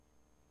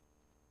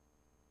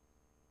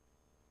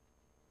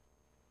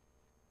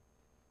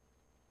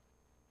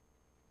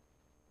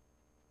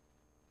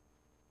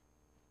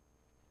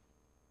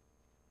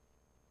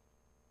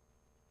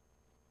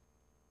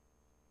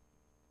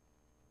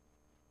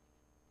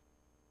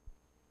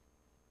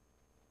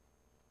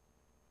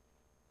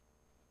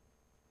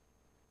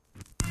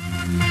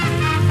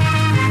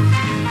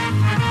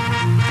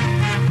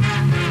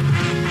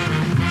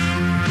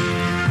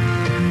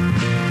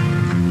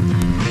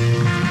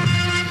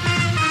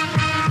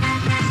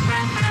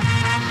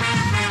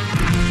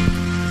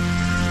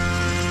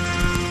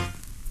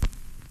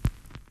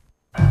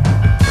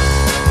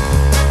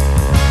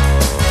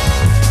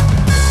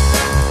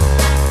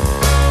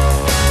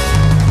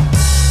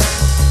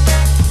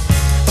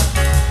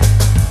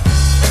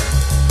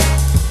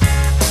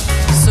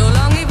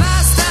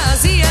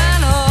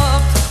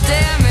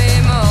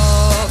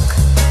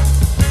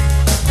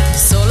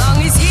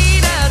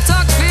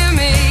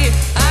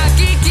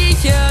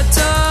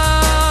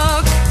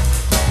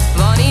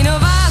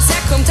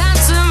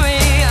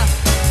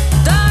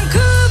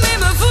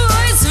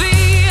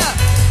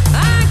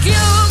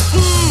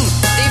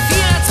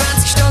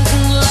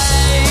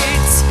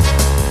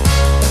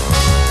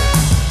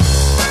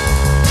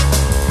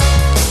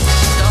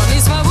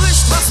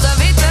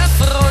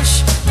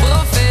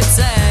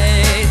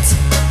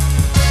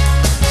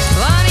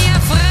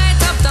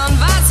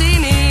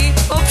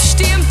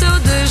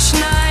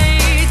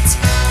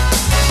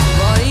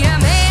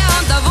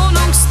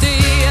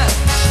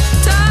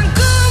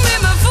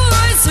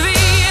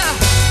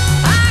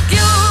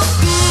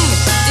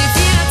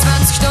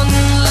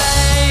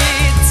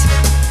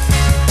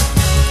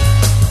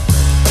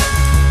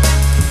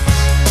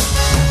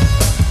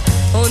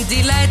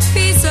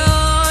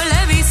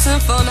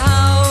von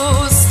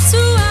Haus zu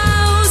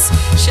Haus.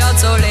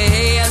 Schaut's alle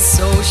her,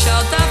 so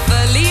schaut ein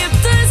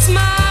verliebtes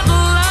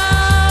Madel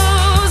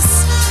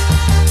aus.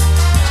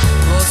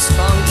 Was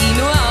fang ich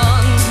nur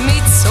an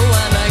mit so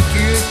einer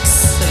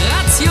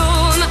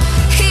Glücksration?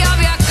 Ich hab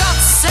ja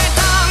Gott sei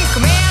Dank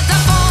mehr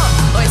davon,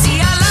 als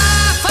ich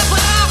allein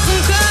verbrauchen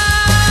kann.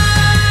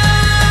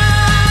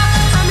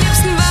 Am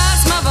liebsten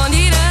weiß man, wann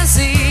jeder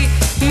sie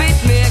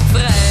mit mir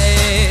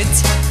gefreut.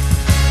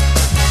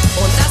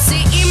 Und dass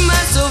sie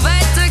immer so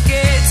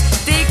weitergeht,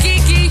 die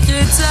kickige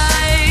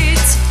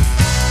Zeit.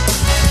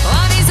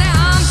 Oh, diese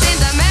Hand in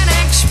der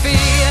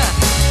Männergespiel,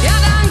 ja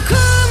dann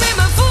komm ich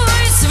mir vor,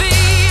 als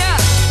wir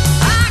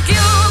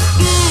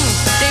angejucken,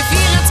 die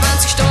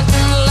 24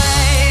 Stunden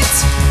Leid.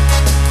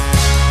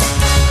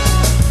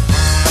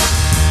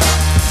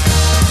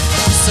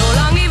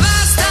 Solange ich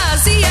weiß,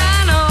 dass ich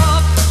einen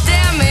hab,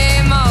 der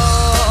mich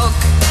mag,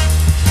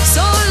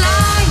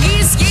 solange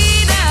ist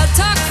jeder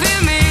Tag für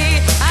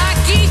mich ein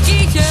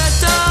kickiger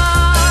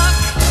Tag.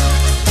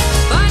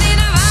 Wenn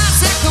jeder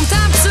weiß, er kommt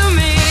heim zu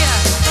mir,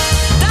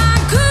 dann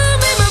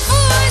komm ich mir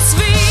vor, als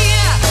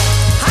wir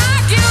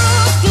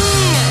Hackjucken,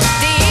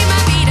 die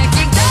immer wieder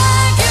klingt,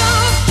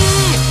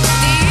 Hackjucken,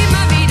 die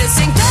immer wieder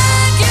singt,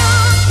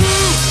 Hackjucken,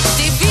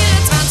 die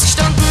 24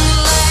 Stunden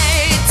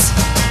Leid.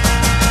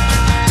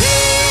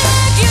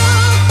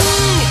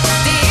 Hackjucken,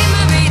 die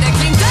immer wieder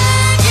klingt,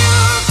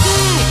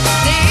 Hackjucken,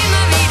 die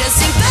immer wieder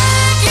singt,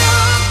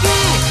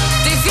 Hackjucken,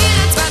 die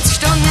 24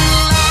 Stunden Leid.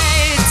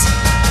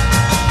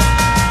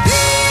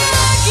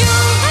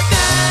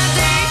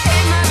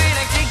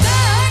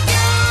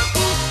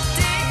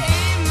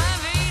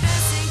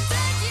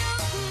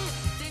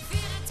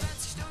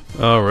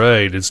 All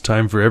right, it's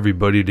time for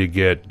everybody to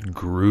get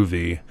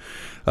groovy.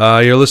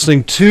 You're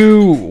listening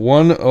to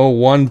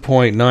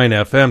 101.9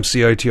 FM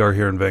CITR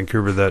here in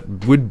Vancouver.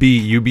 That would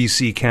be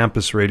UBC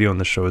Campus Radio, and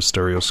the show is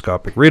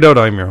Stereoscopic Readout.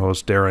 I'm your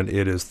host, Darren.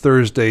 It is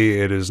Thursday.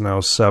 It is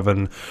now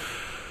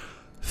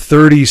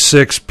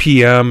 7:36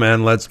 p.m.,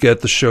 and let's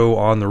get the show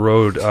on the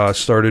road.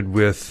 Started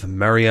with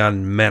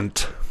Marianne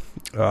Ment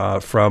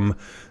from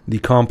the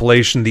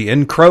compilation The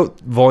Inkraut,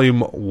 Volume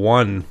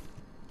 1.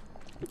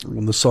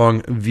 The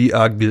song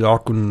Via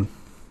Glocken,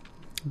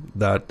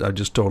 that I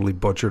just totally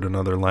butchered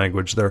another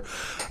language there.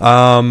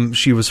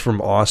 She was from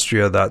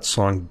Austria. That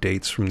song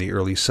dates from the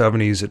early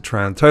 70s. It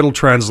title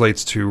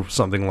translates to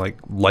something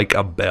like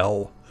a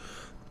bell.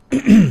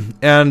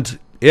 And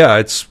yeah,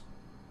 it's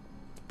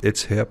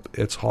hip,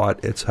 it's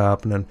hot, it's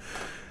happening.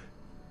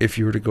 If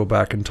you were to go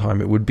back in time,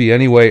 it would be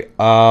anyway.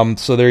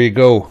 So there you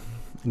go.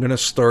 I'm going to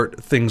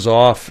start things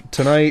off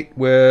tonight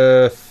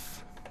with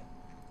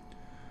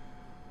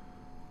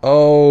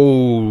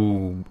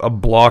a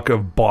block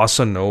of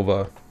bossa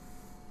nova.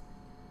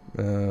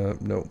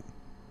 No.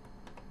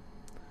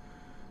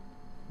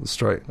 Let's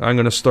try it. I'm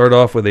going to start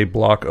off with a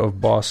block of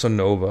bossa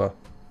nova.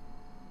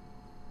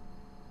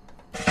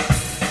 Thank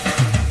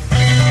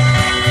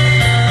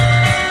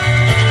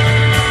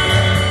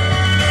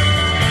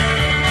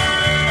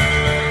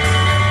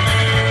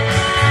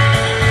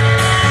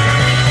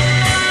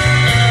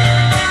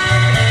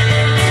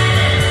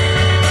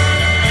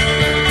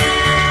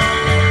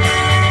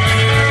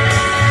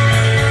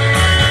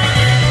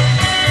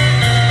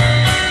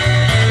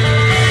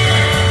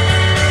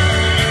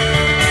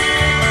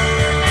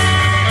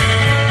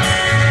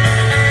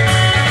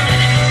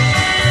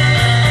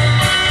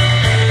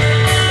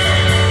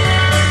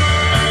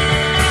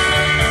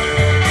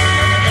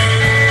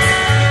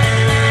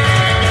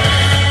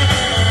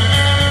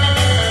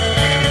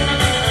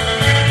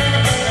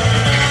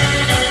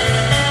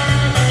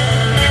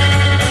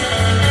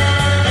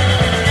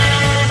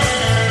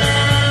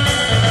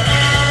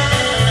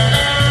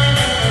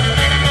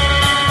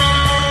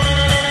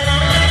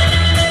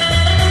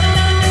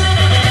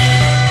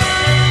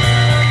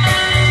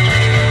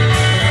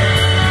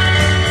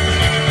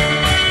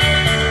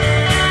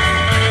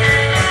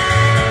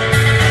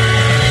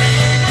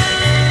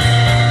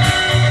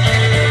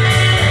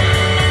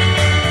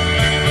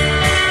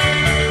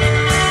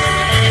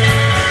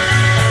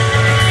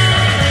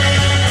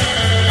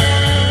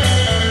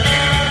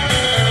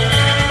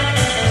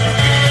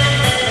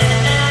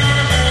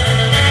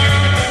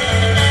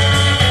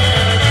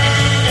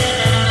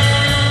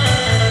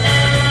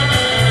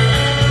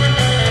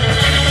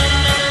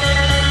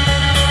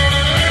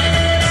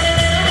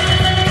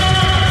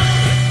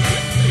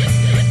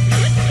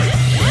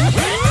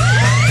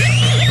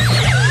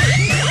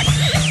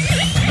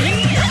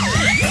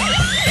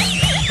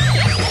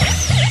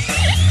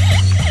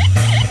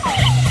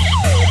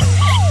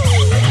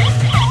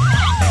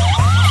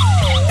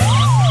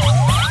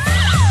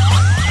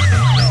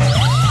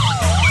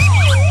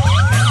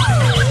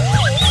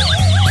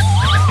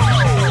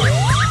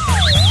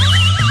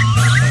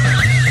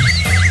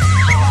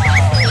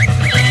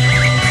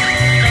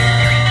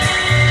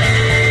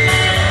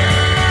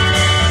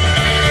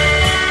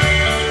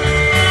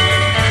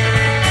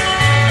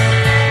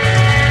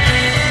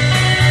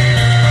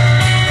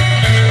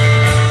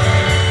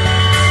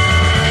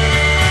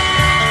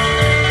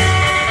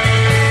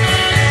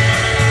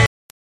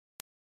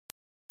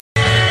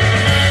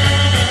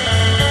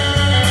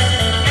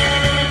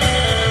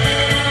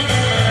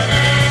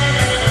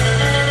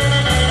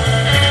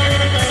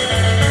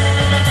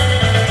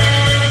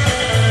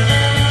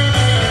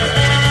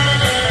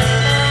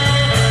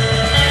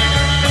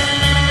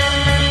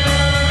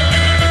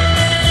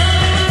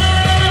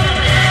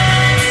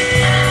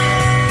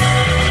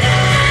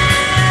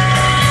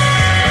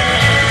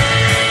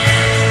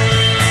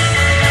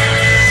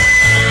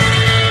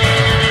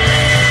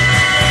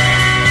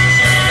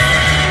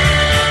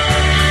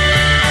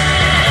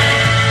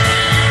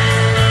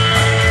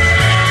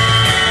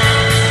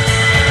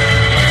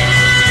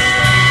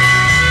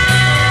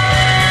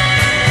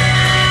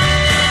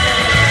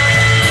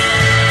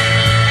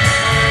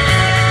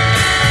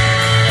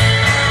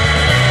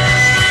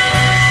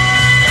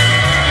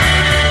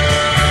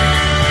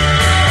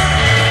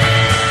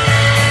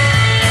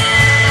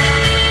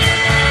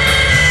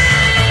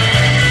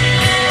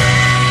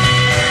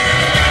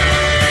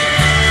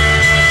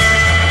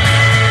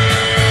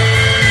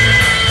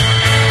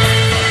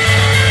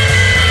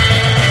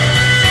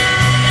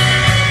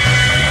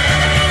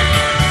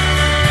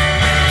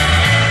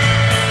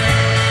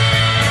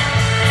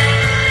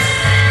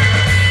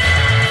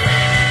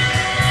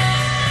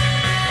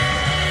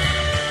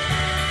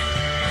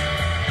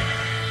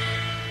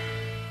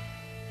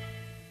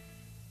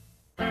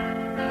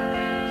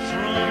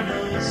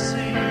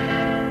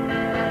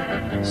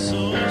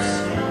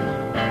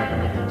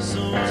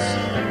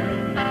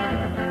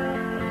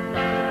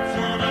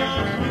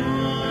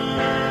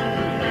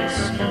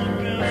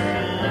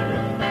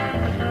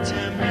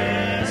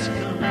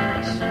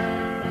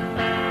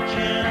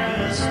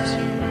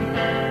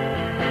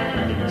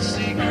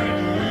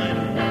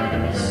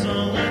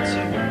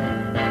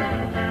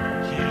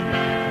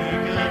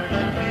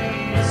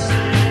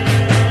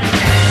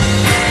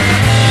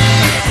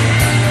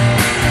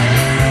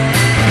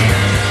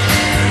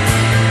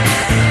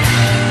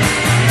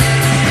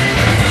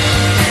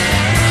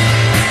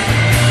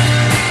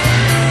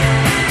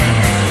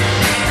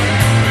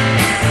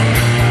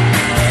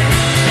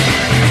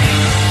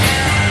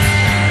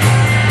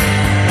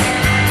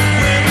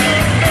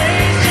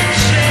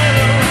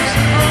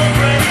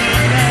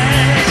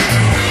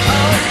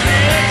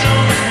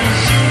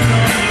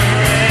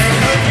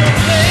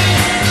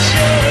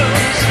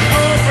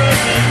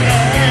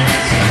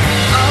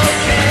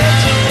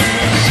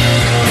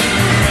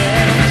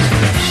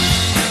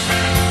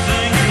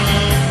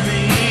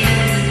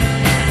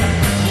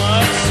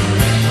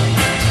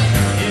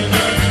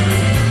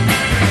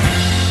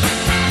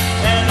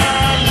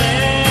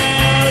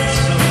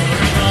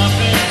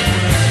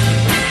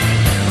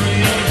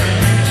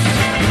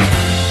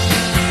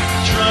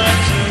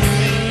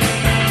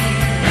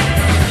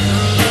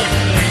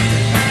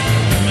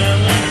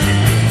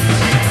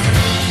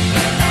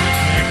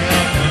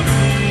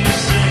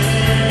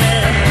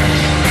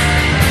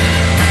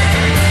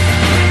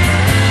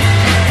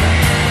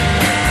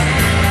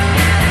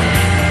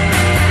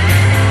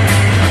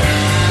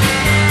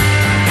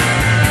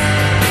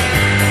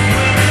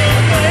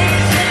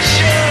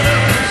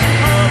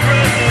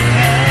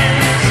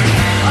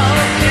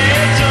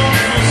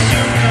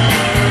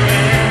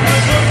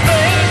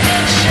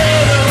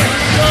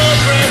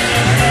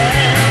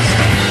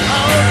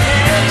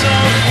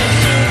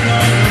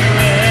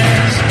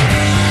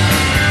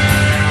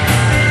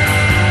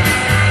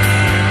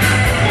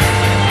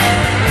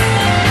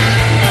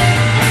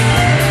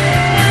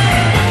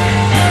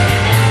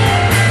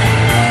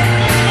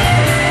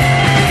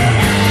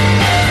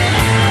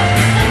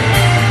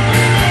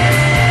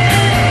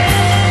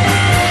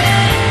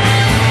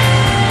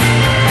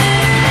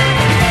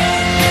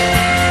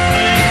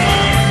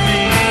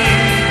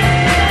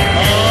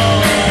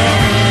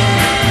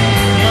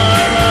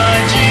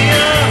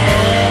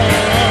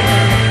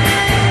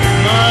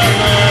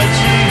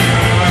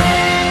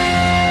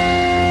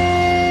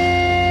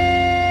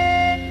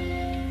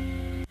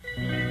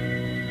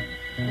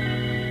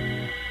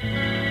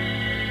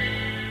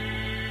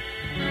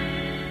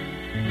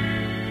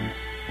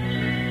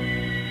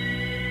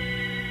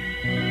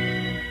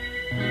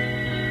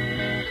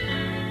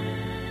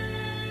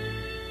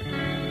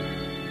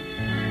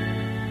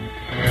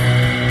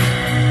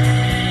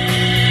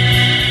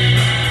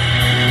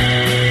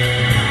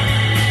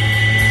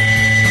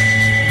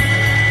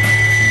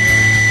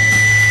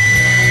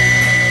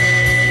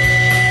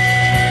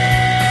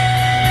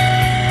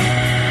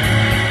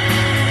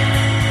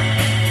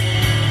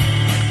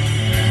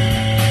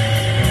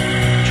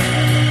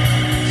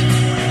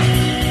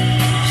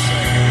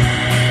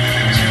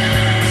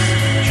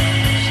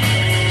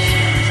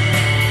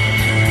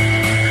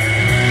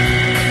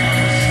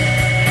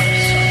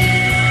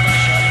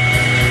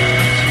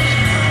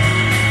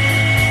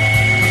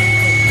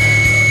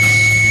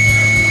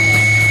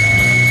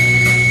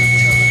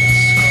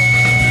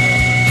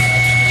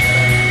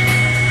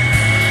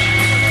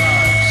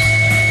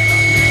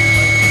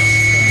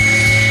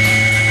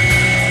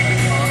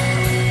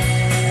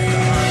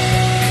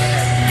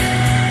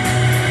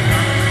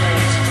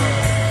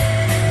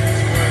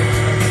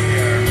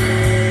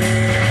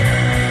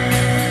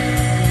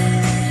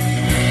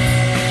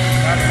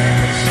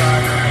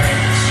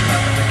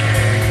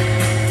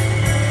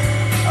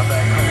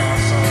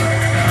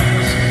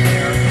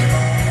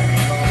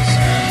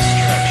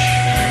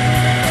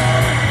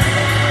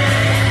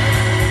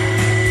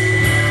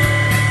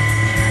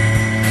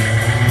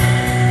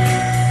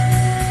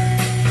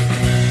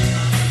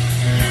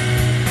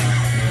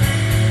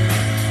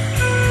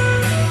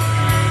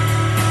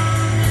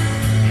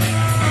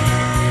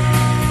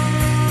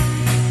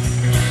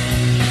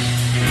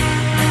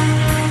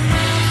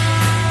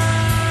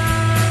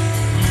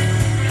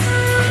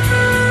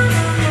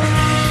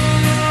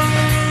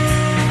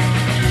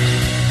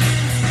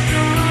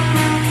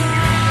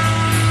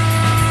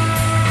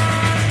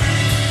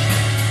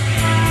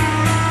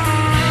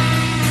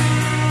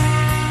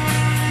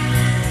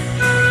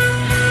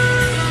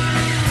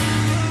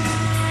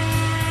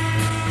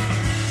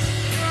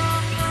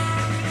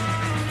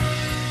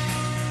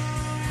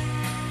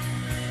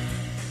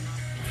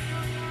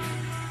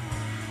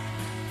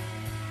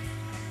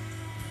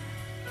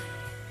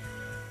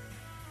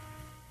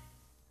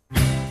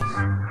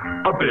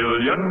 $1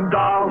 billion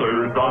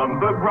on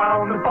the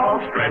ground, all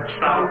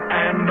stretched out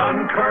and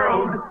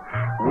uncurled,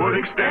 would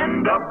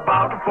extend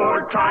about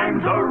 4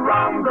 times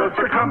around the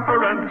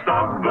circumference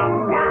of the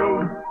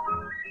world.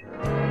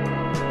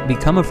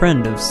 Become a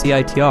friend of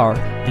CITR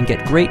and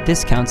get great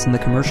discounts in the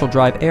Commercial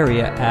Drive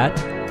area at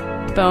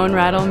Bone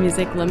Rattle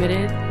Music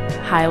Limited,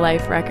 High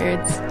Life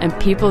Records, and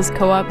People's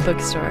Co-op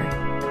Bookstore.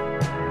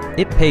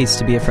 It pays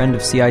to be a friend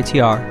of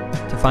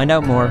CITR. To find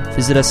out more,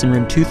 visit us in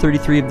room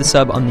 233 of the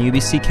Sub on the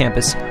UBC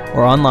campus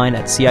or online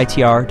at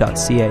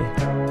citr.ca.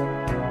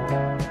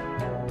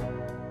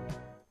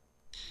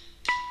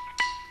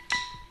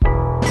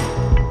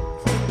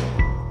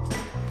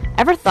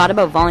 Ever thought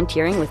about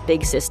volunteering with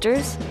Big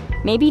Sisters?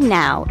 Maybe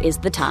now is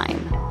the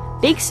time.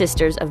 Big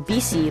Sisters of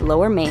BC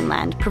Lower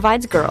Mainland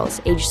provides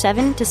girls aged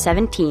 7 to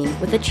 17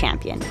 with a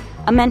champion,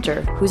 a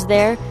mentor who's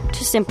there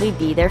to simply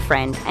be their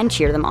friend and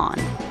cheer them on.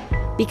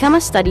 Become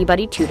a study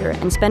buddy tutor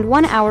and spend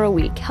 1 hour a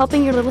week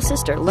helping your little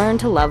sister learn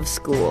to love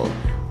school.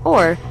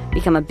 Or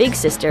become a big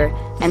sister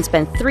and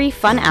spend 3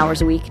 fun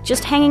hours a week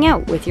just hanging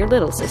out with your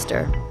little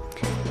sister.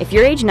 If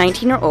you're age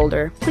 19 or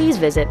older, please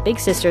visit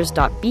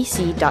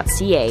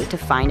bigsisters.bc.ca to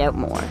find out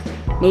more.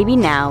 Maybe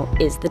now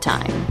is the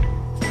time.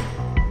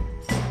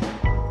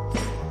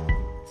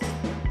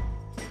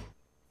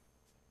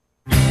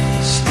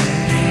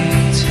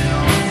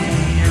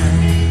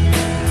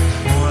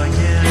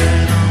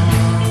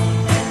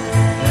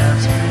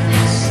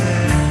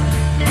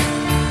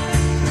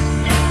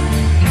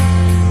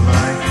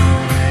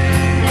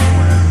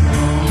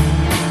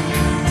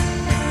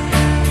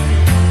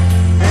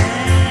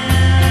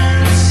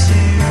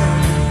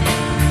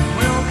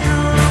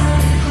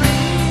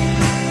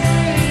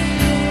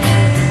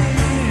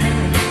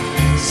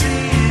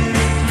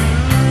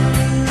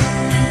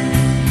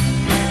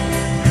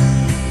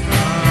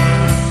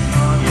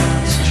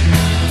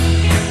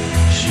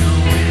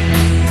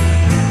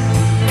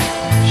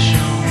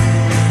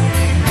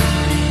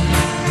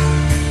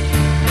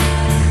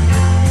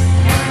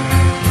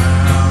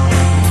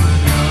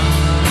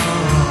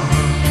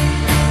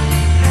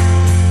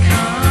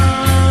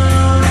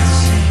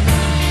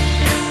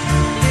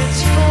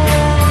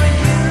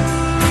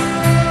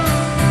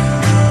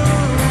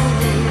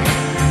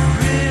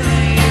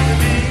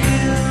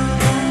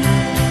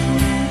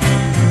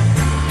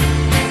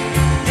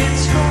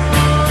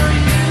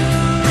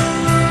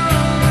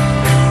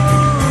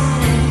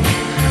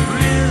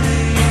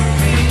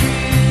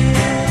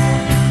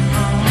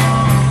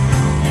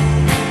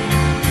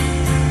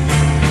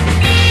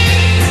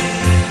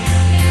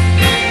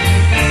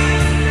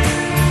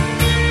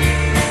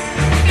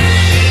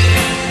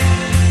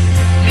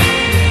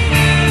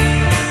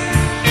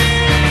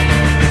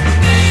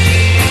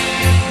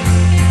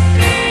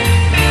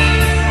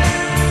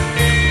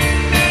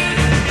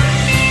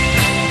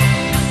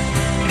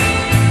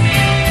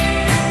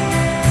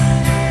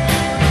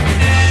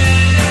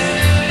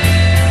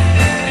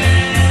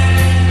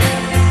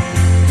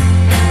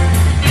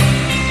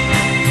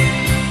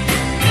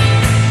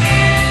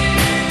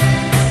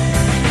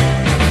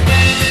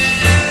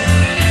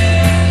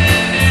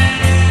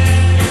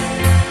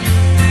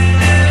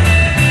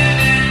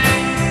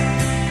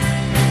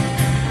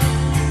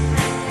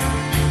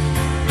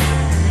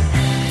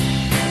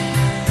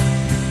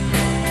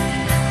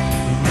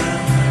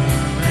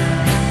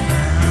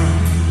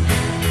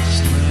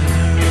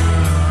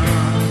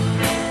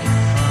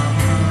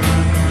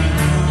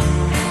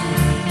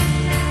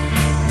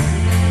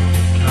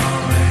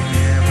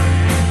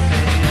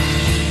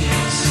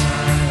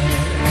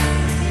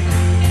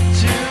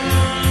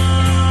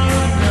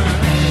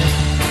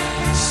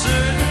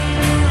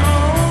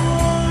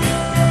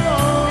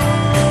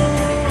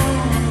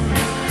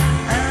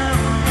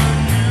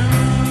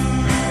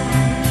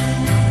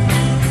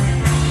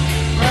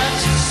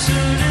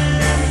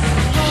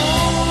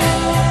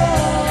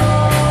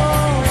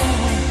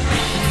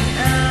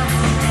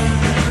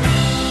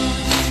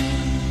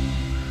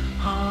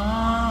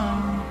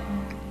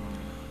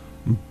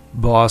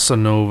 Bossa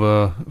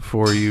Nova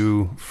for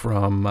you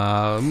from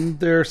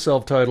their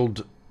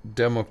self-titled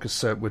demo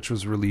cassette, which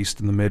was released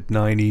in the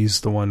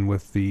mid-90s, the one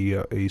with the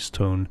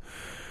Acetone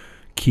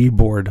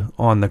keyboard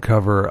on the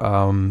cover.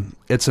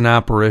 It's an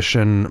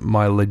apparition.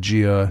 My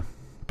Legia,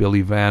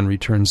 Billy Van,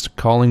 returns to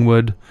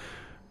Collingwood,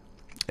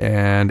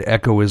 and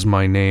Echo is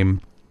my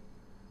name.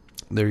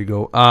 There you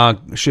go.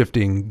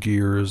 Shifting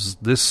gears.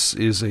 This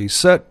is a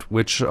set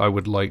which I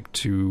would like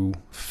to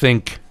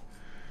think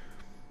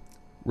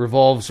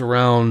revolves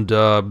around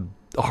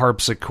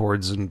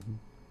harpsichords, and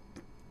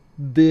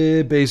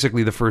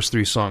basically the first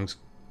 3 songs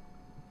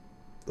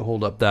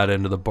hold up that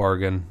end of the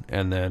bargain,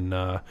 and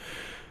then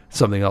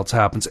something else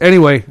happens.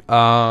 Anyway,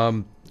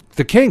 the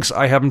Kinks,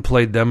 I haven't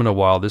played them in a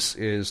while. This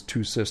is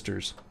Two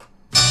Sisters.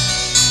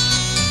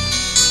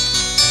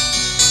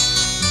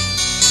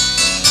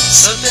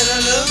 Sabella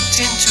looked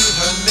into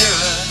her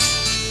mirror.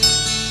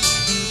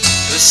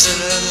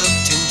 Priscilla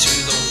looked into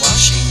the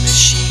washing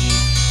machine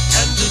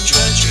and the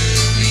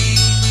drudgery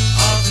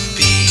of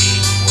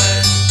being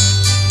wed.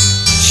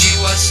 She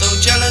was so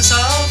jealous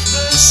of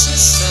her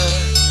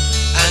sister.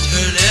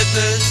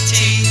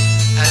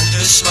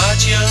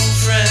 smart young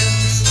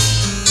friends.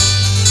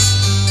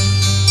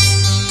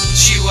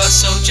 She was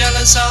so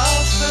jealous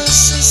of her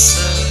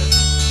sister.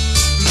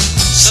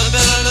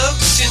 Isabella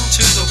looked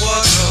into the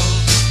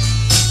wardrobe.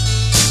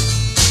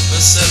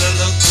 Priscilla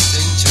looked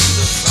into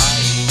the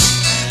frying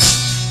pan,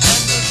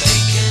 and the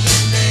bacon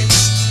and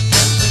eggs,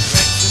 and the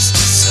breakfast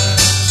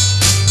dessert.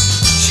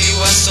 She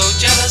was so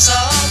jealous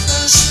of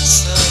her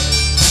sister,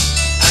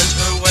 and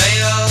her way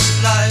of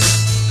life,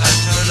 and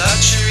her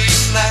luxury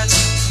flat.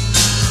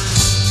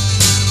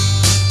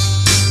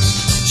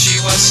 She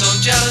was so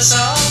jealous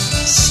of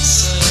her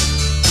sister.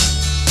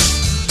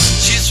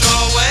 She'd throw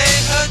away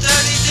her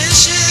dirty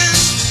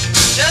dishes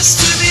just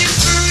to be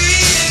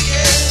free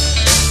again.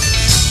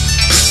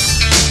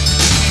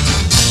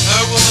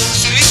 Her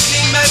woman's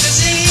weekly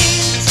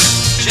magazines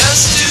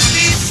just to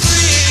be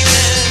free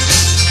again.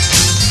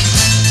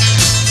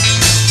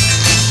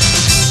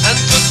 And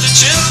put the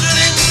children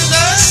in the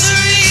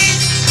nursery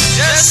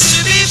just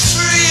to be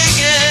free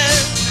again.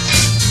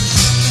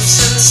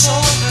 Priscilla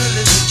saw her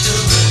little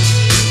children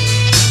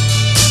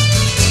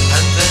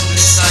and then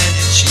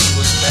decided she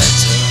was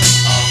better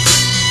off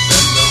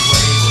than the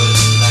wayward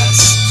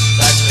lass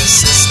that her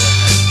sister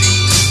had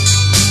been.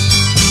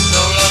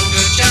 No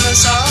longer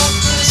jealous of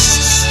her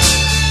sister,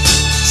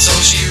 so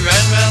she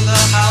ran round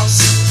the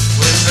house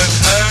with her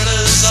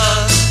curlers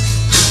on.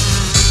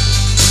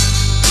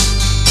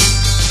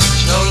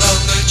 No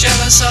longer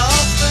jealous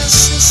of her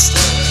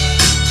sister.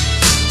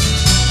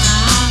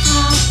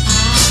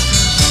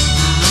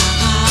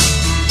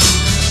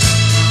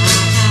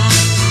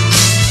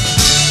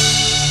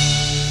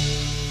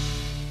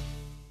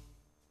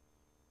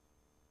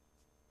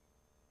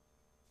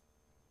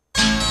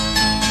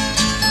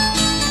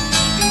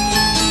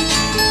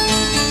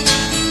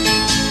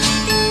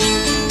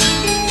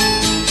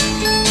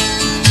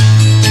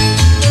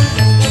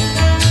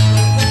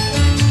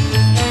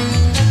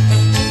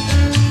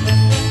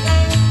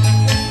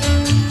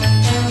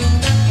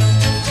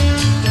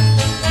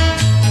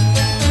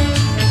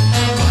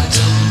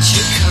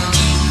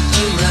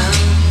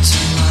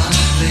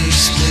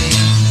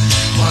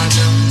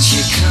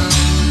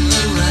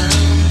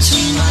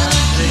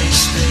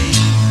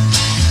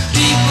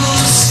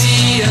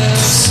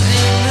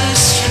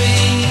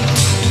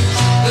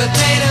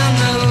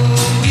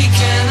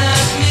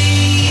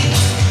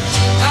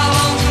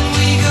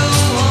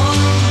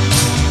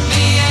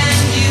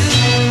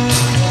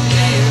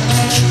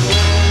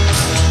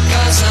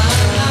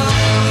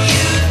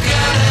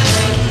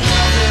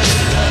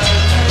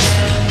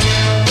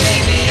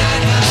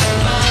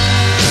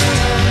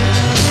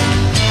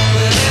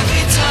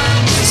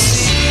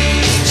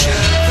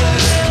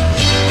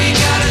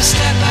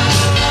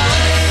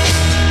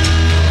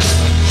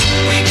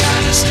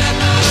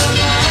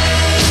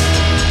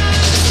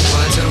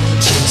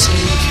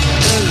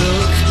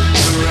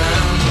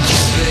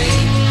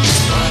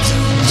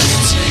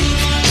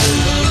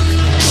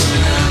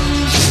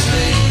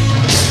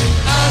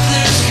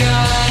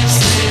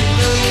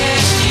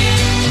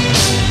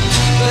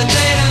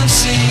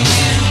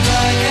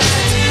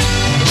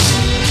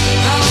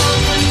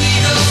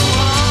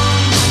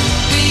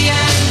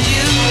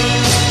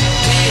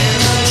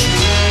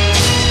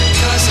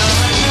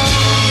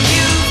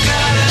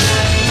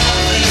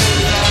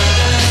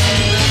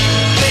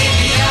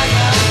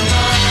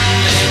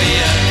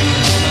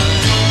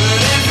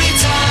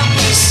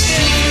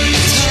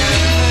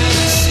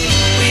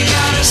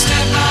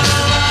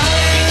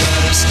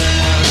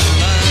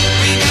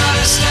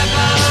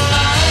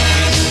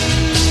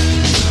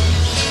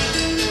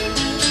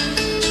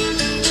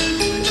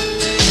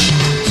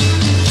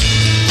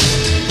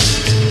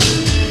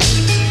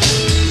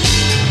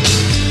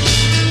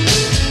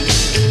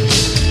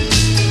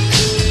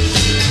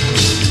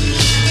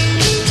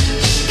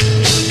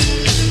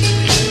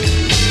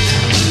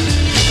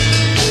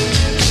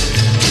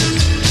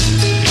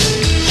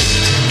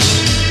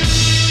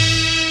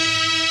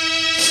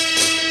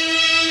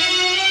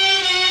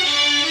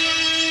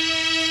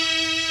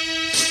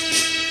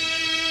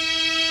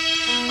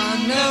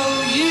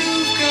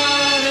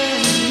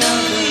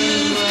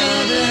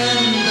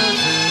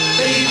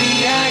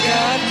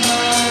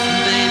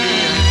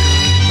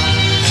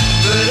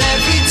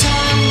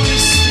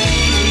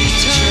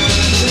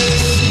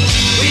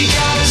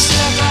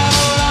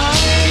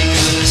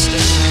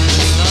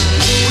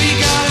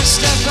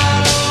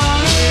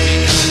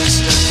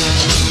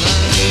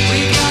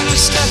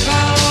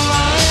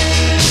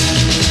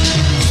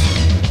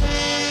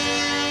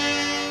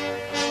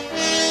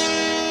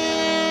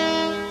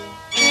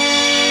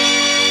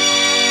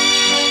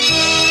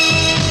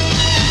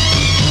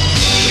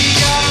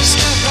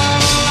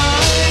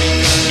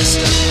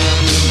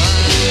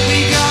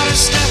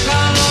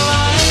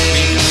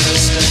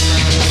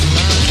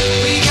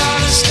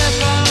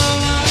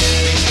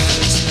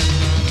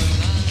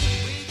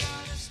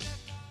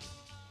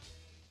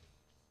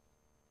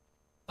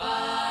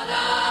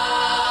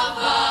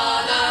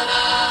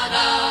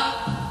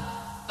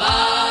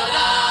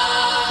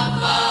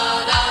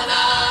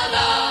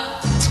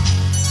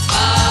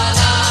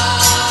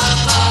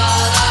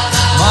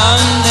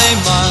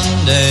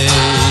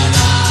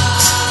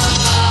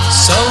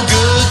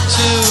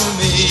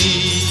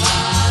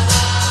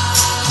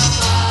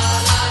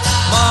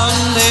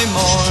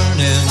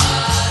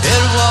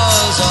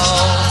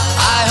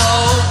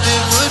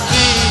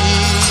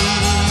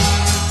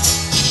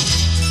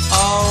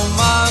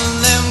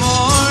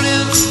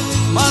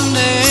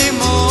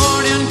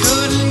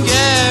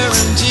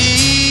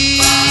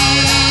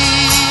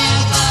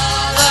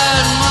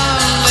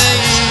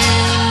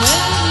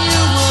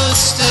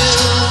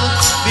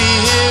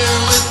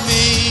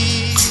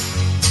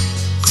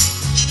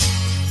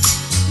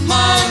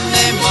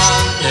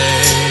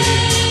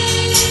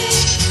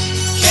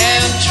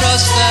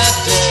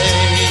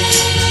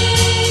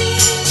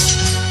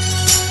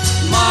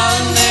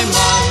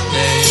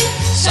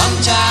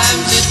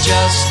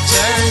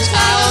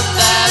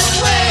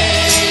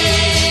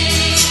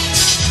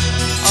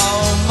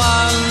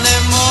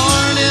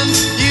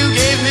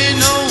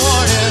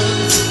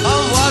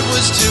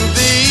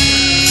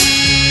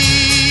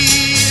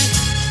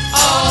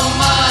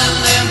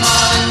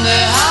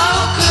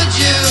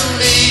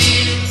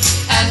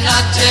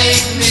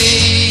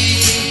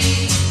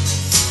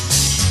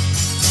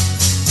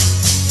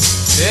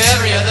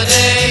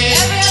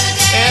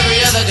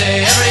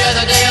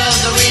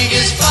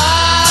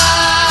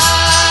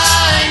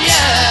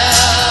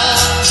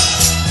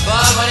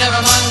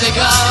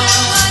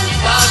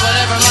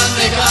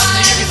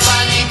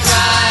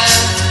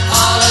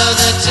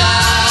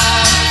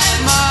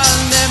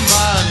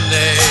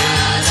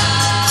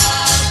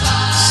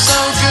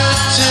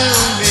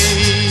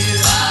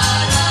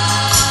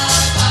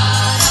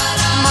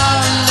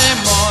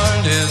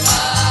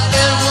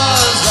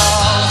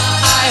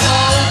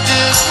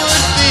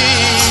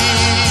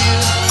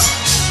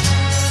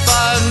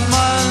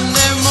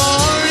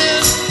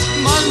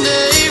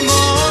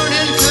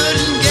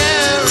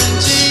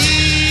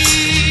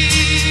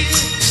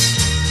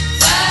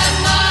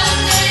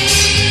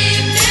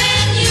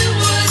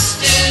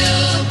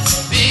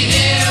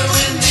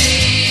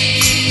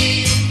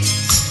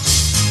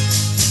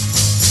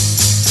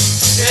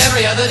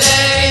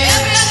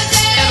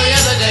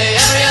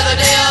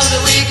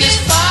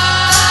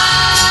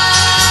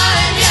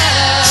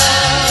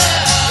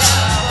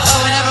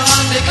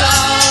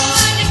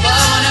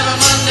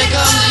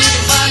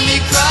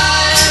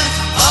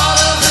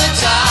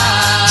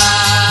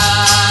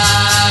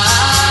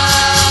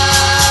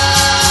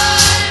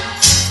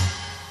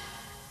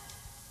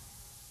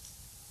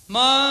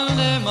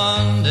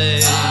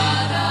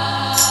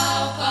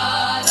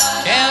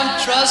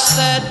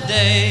 that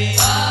day.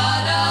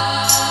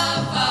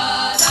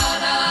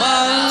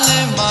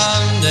 Monday,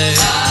 Monday.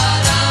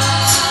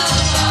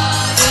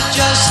 It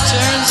just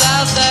turns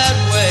out that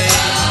way.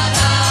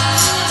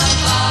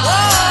 Oh,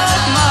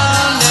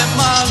 Monday,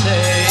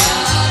 Monday.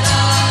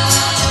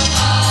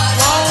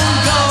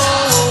 Won't go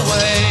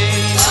away.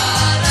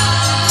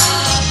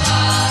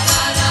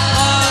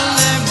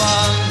 Monday,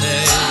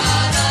 Monday.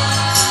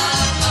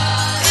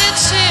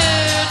 It's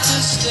here to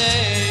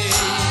stay.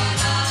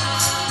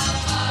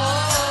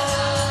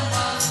 Oh,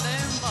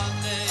 Monday,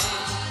 Monday.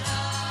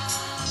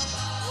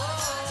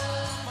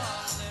 Oh,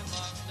 Monday,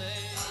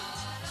 Monday.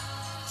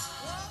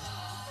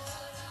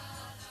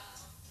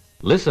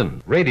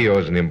 Listen, radio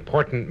is an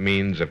important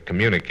means of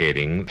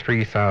communicating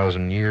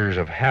 3,000 years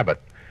of habit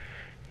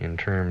in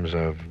terms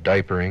of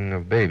diapering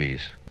of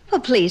babies. Well,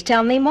 please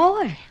tell me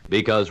more.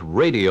 Because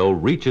radio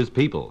reaches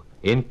people,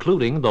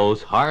 including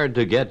those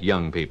hard-to-get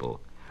young people.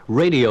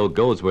 Radio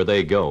goes where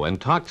they go and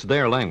talks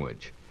their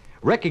language.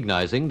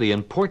 Recognizing the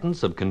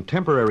importance of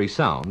contemporary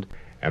sound,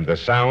 And the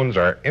sounds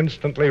are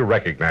instantly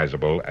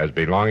recognizable as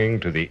belonging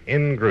to the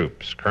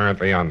in-groups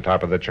currently on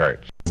top of the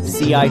charts.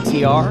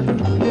 CITR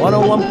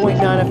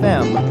 101.9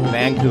 FM,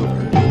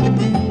 Vancouver.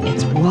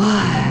 It's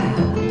wild.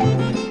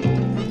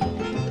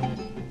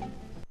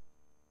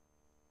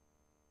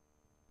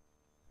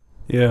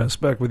 Yes,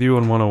 back with you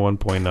on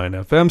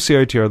 101.9 FM.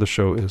 CITR, the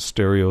show is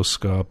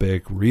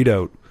Stereoscopic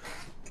Readout.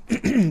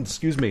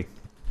 Excuse me.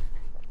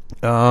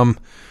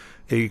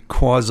 A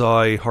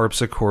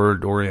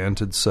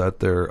quasi-harpsichord-oriented set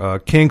there.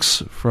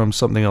 Kinks from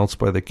Something Else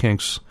by the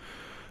Kinks.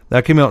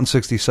 That came out in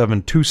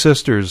 1967. Two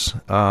Sisters.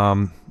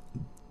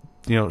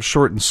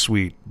 Short and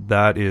sweet.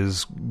 That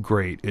is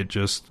great. It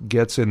just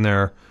gets in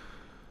there.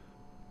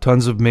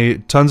 Tons of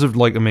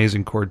like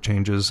amazing chord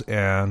changes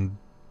and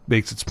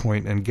makes its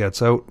point and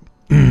gets out.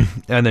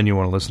 And then you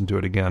want to listen to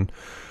it again.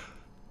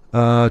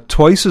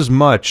 Twice as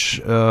Much.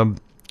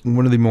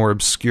 One of the more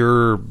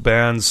obscure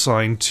bands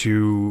signed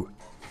to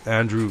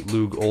Andrew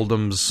Loog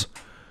Oldham's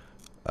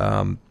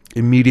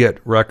Immediate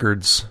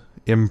Records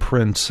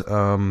imprint.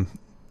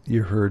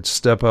 You heard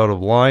Step Out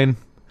of Line.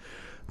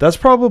 That's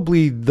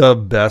probably the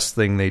best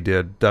thing they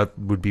did. That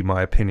would be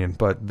my opinion.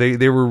 But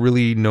they were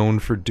really known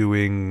for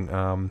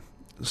doing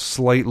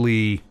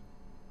slightly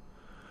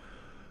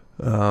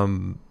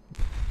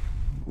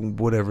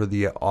whatever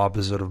the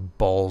opposite of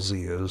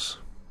ballsy is.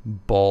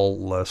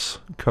 Ballless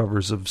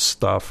covers of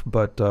stuff.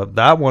 But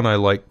that one I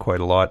like quite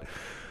a lot.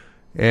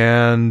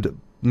 And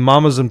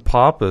Mamas and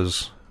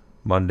Papas,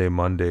 Monday,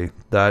 Monday.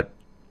 That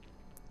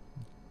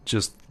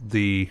just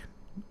the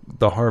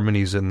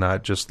harmonies in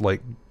that just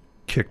like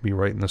kick me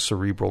right in the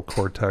cerebral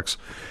cortex.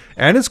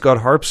 And it's got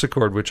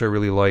harpsichord, which I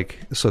really like.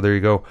 So there you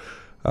go.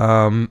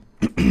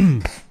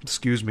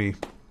 Excuse me.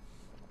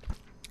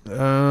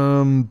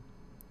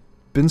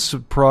 Been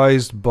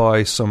surprised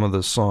by some of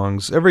the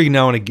songs. Every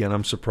now and again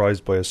I'm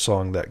surprised by a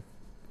song that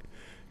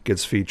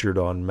gets featured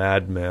on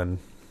Mad Men.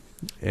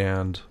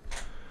 And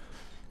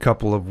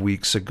couple of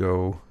weeks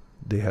ago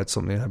they had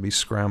something that I'd be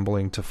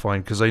scrambling to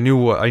find because I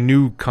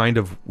knew kind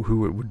of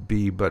who it would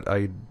be, but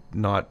I'd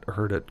not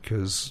heard it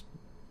because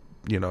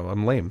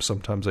I'm lame.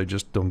 Sometimes I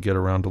just don't get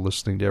around to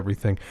listening to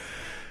everything,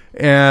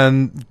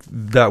 and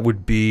that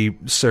would be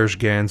Serge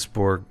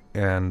Gainsbourg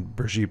and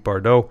Brigitte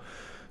Bardot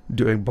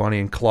doing Bonnie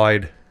and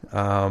Clyde.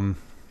 Anyway.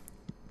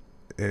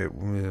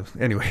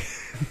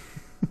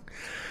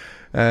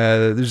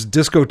 There's a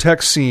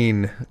discotheque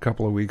scene a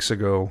couple of weeks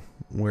ago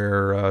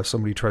where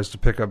somebody tries to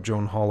pick up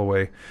Joan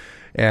Holloway,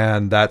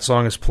 and that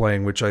song is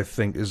playing, which I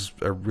think is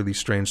a really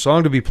strange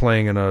song to be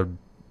playing in a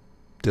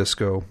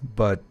disco,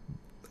 but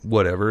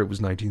whatever. It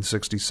was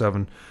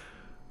 1967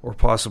 or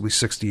possibly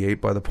 68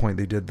 by the point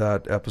they did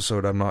that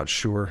episode. I'm not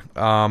sure.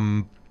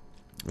 Anyway,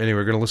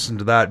 we're going to listen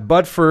to that.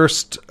 But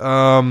first,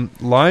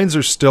 lines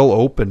are still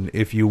open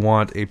if you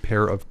want a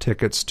pair of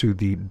tickets to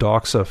the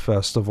Doxa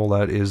Festival.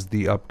 That is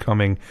the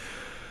upcoming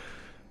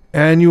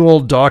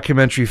annual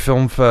documentary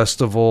film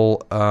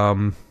festival.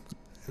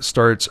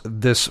 Starts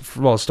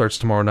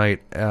tomorrow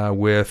night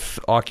with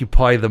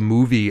Occupy the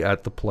Movie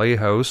at the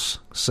Playhouse,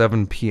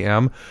 7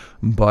 p.m.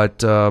 But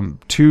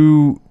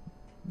 2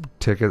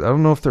 tickets. I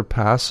don't know if they're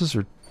passes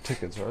or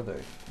tickets, are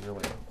they?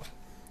 Really?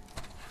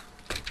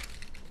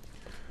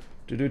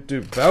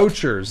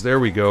 Vouchers. There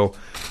we go.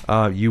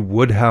 You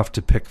would have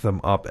to pick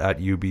them up at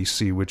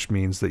UBC, which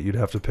means that you'd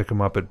have to pick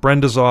them up at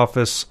Brenda's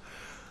office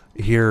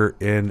here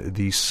in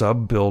the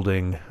sub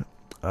building.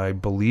 I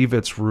believe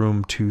it's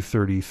room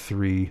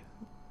 233,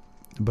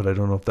 but I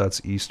don't know if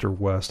that's east or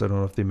west. I don't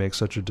know if they make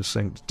such a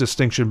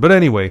distinction. But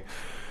anyway,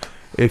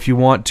 if you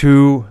want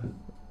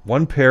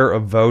one pair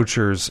of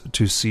vouchers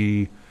to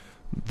see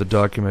the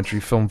documentary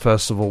film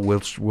festival,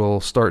 which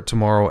will start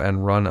tomorrow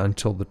and run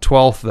until the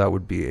 12th. That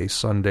would be a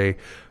Sunday.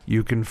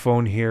 You can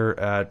phone here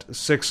at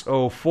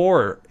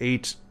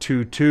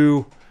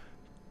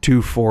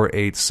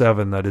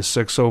 604-822-2487. That is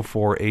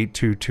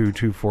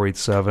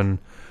 604-822-2487.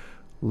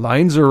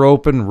 Lines are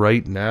open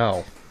right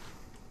now.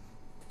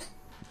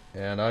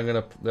 And I'm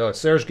going to...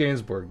 Serge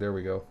Gainsbourg. There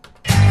we go.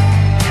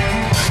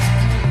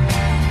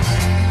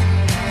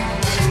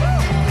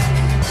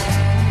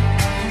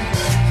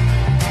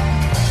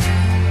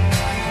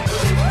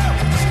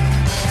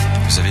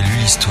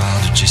 l'histoire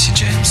de Jesse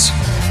James?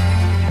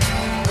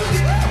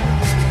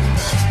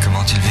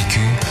 Comment il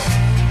vécut?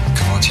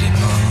 Comment il est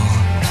mort?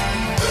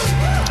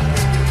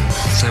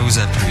 Ça vous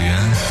a plu,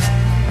 hein?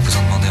 Vous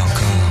en demandez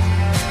encore?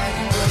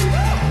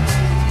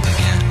 Eh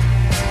bien,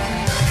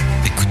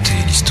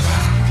 écoutez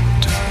l'histoire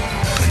de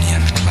Bonnie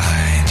and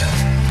Clyde.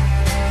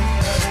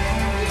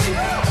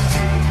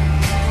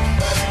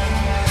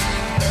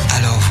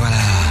 Alors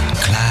voilà,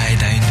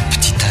 Clyde a une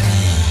petite amie.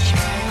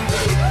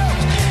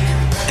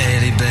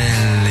 Elle est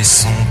belle et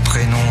son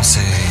prénom c'est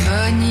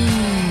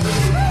Bonnie.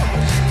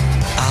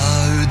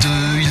 À eux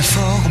deux, ils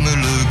forment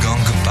le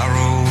gang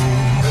Barrow.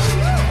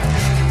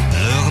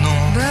 Leur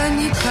nom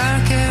Bonnie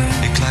Parker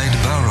et Clyde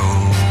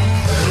Barrow.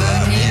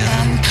 Bonnie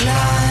and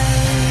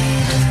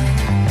Clyde.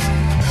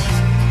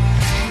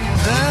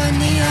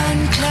 Bonnie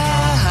and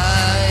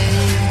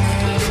Clyde.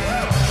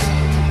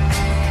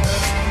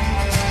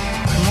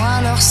 Moi,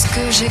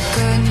 lorsque j'ai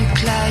connu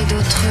Clyde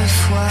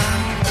autrefois,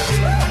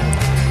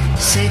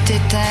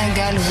 c'était un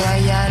gars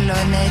loyal,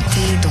 honnête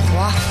et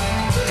droit.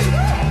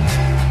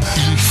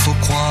 Il faut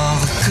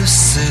croire que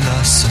c'est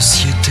la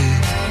société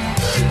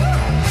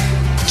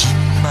qui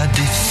m'a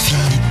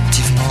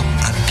définitivement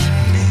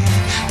abîmé.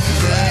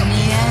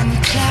 Bonnie and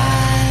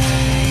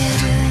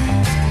Clyde.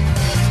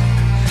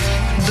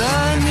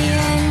 Bonnie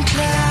and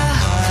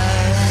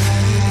Clyde.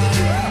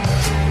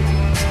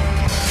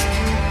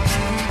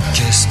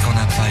 Qu'est-ce qu'on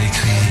n'a pas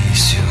écrit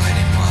sur elle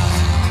et moi?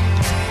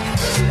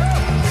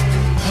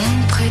 On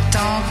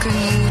prétend que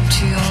nous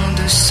tuons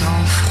de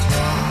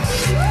sang-froid.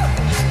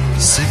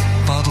 C'est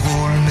pas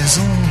drôle, mais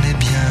on est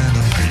bien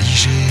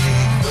obligé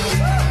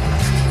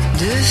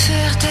de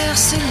faire taire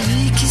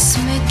celui qui se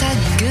met à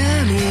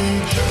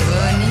gueuler.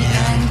 Bonnie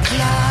and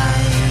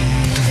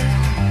Clyde.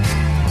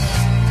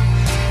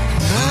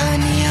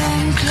 Bonnie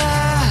and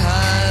Clyde.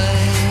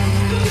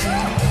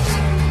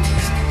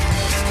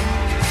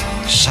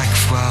 Chaque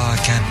fois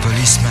qu'un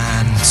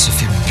policeman se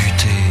fait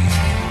buter,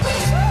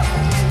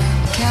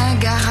 qu'un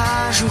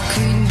garage ou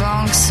qu'une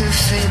banque se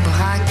fait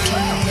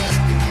braquer,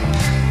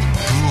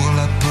 pour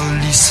la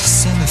police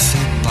ça ne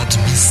fait pas de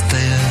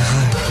mystère.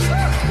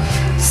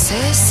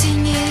 c'est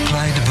signé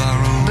Clyde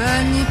Barrow,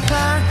 Bonnie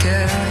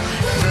Parker,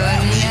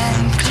 Bonnie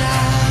and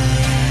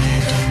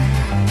Clyde.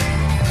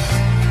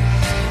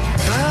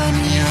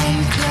 Bonnie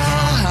and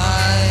Clyde.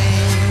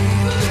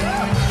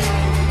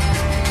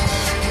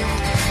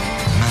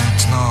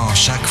 Maintenant,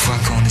 chaque fois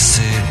qu'on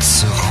essaie de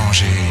se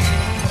ranger,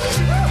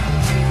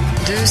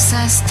 de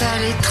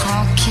s'installer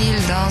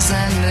tranquille dans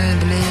un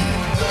meublé,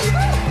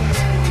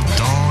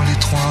 dans les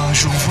 3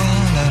 jours,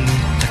 voilà le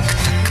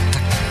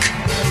tac-tac-tac.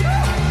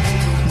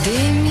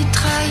 des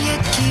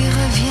mitraillettes qui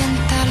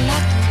reviennent à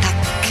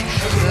l'attaque.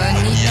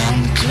 Bonnie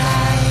and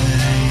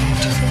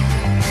Clyde.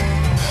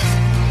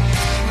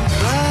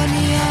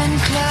 Bonnie and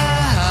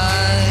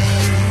Clyde.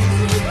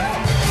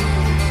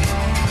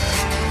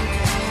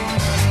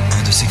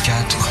 Un de ces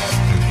 4,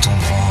 nous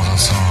tomberons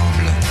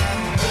ensemble.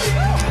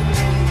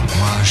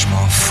 Moi je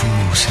m'en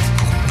fous, c'est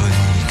pour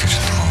Bonnie que je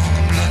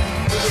tremble.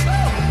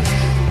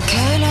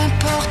 Quelle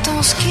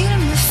importance qu'il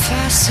me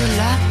fasse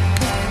la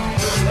peau.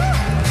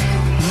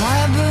 Moi,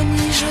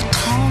 Bonnie, je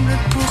tremble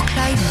pour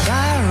Clyde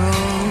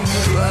Barrow.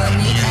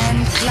 Bonnie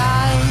and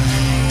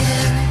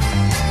Clyde.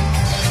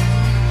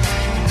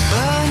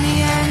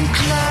 Bonnie and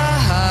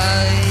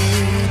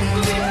Clyde.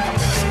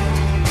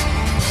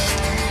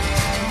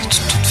 De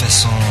toute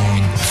façon,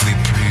 il ne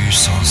pouvait plus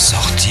s'en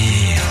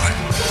sortir.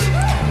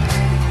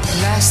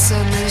 La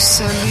seule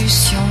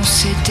solution,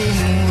 c'était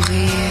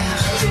mourir.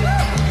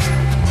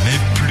 Mais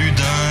plus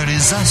d'un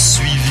les a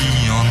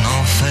suivis en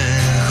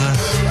enfer.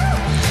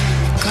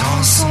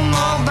 Quand sont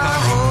morts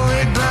Barrow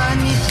et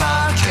Bonnie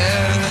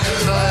Parker,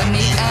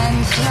 Bonnie and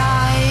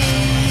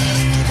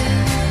Clyde.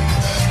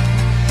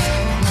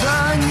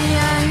 Bonnie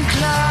and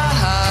Clyde.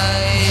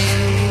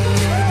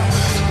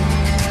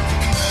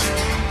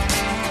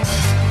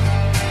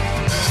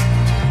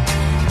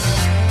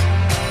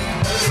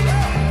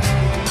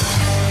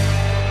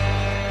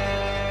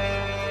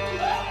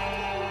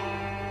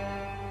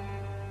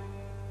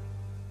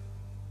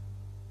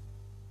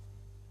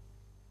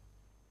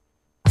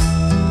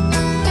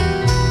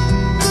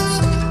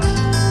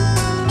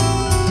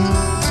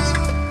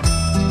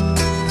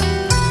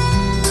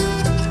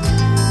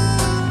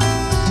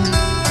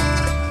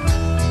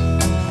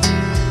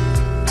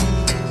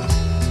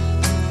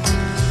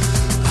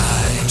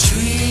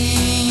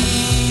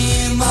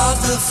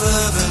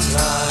 fervent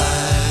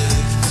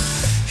life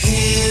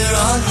here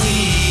on the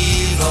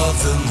eve of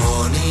the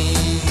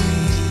morning.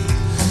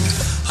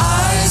 I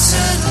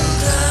settle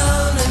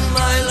down in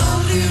my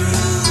lonely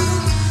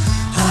room.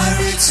 I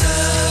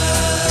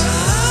return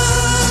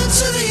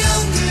to the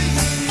younger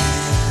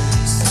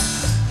years,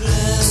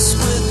 blessed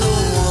with the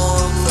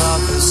warmth of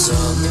the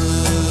summer.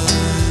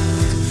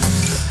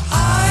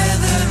 I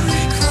then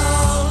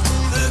recall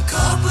the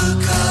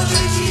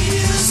copper-colored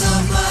years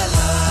of my life.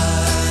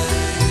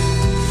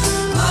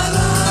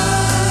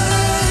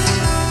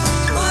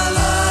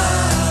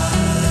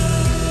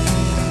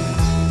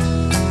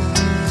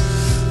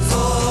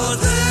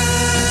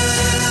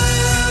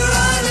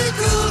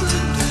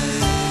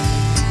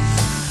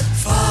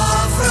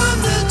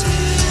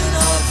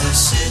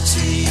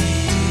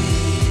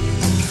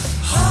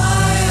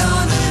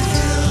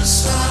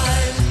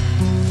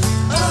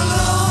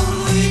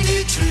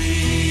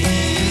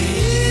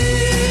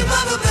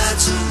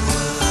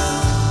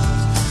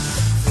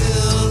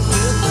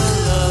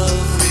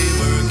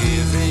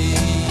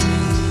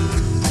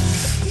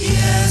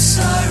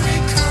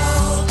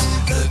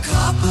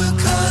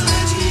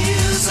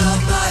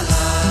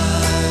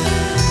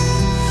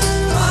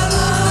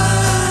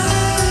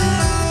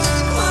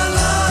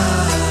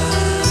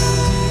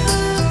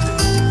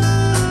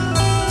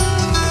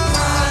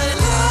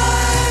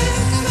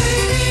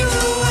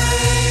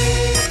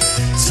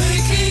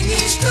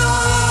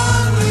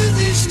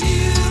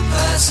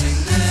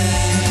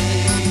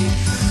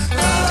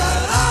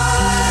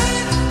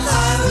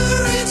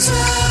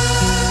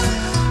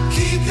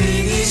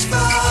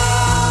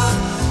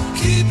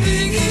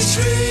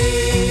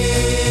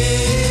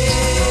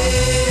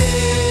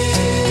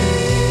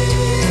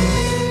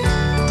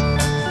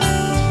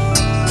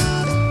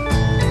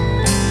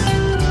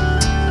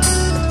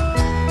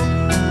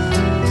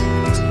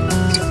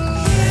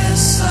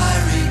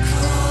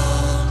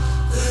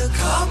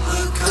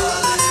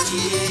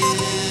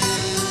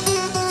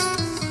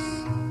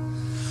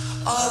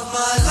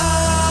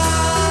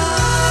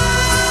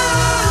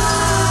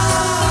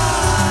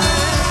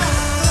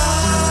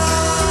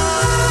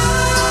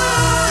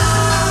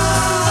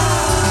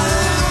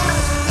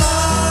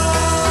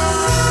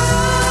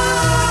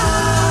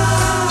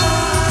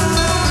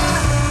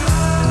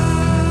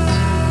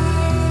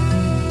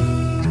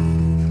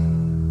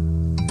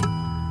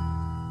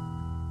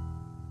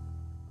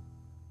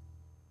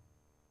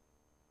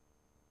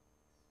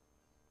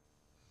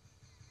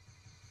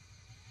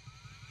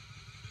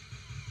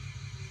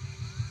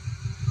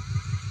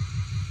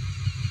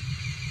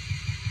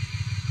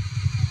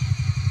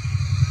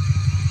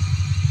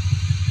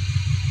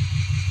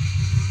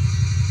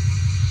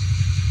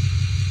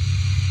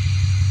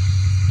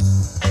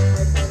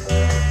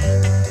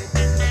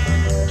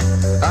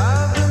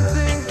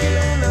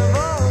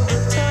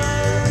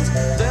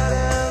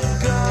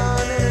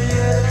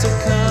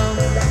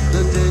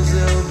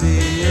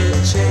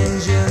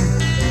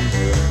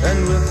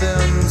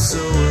 so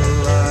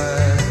will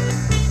I.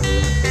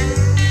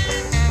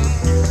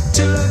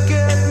 To look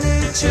at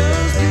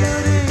nature's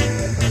beauty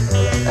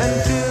and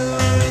feel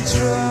each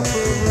drop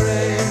of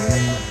rain.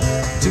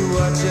 To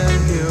watch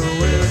and hear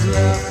waves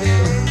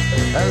laughing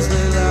as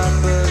they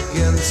lap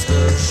against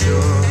the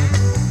shore.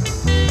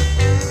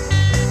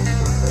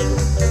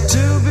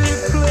 To be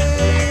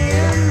playing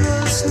in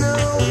the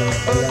snow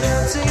or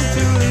dancing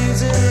through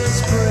leaves in the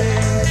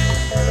spring,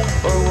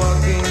 or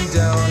walking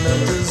down a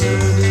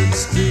deserted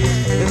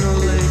street in a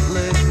late,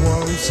 late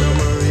warm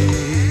summer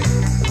eve.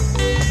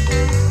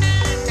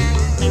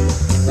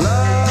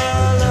 La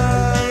la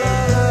la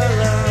la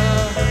la,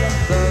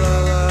 la la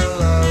la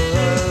la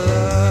la.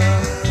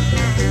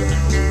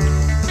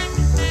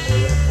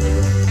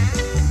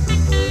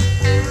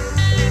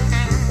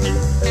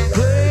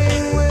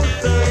 Playing with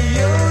the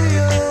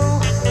yo-yo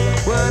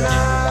when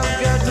I've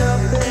got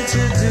nothing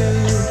to do.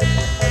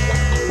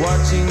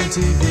 Watching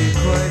TV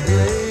quite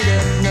late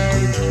at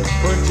night,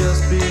 or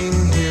just being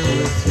here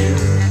with you.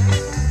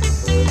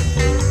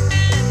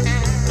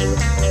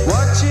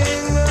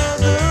 Watching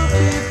other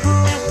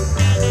people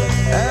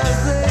as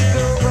they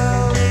go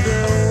about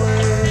their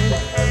way,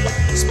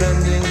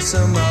 spending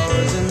some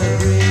hours in the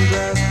green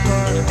grass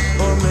park,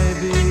 or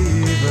maybe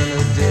even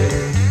a day.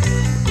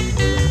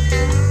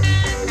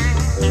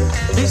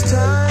 These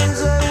times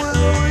I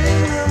will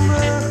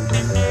remember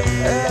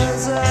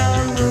as I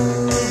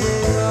move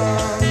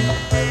along.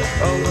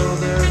 Although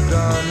they're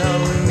gone,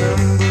 I'll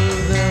remember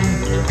them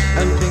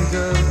and think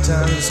of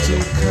times to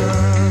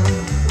come.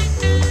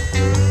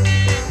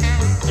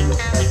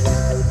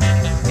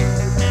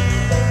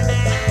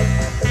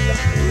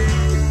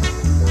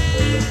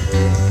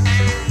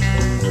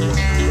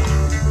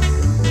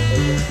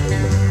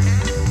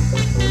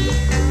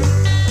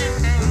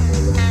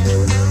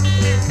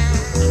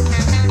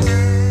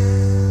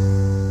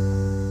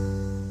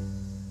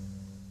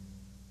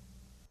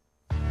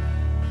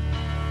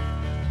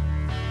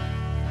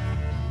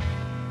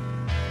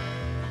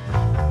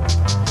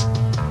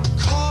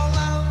 Call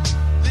out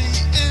the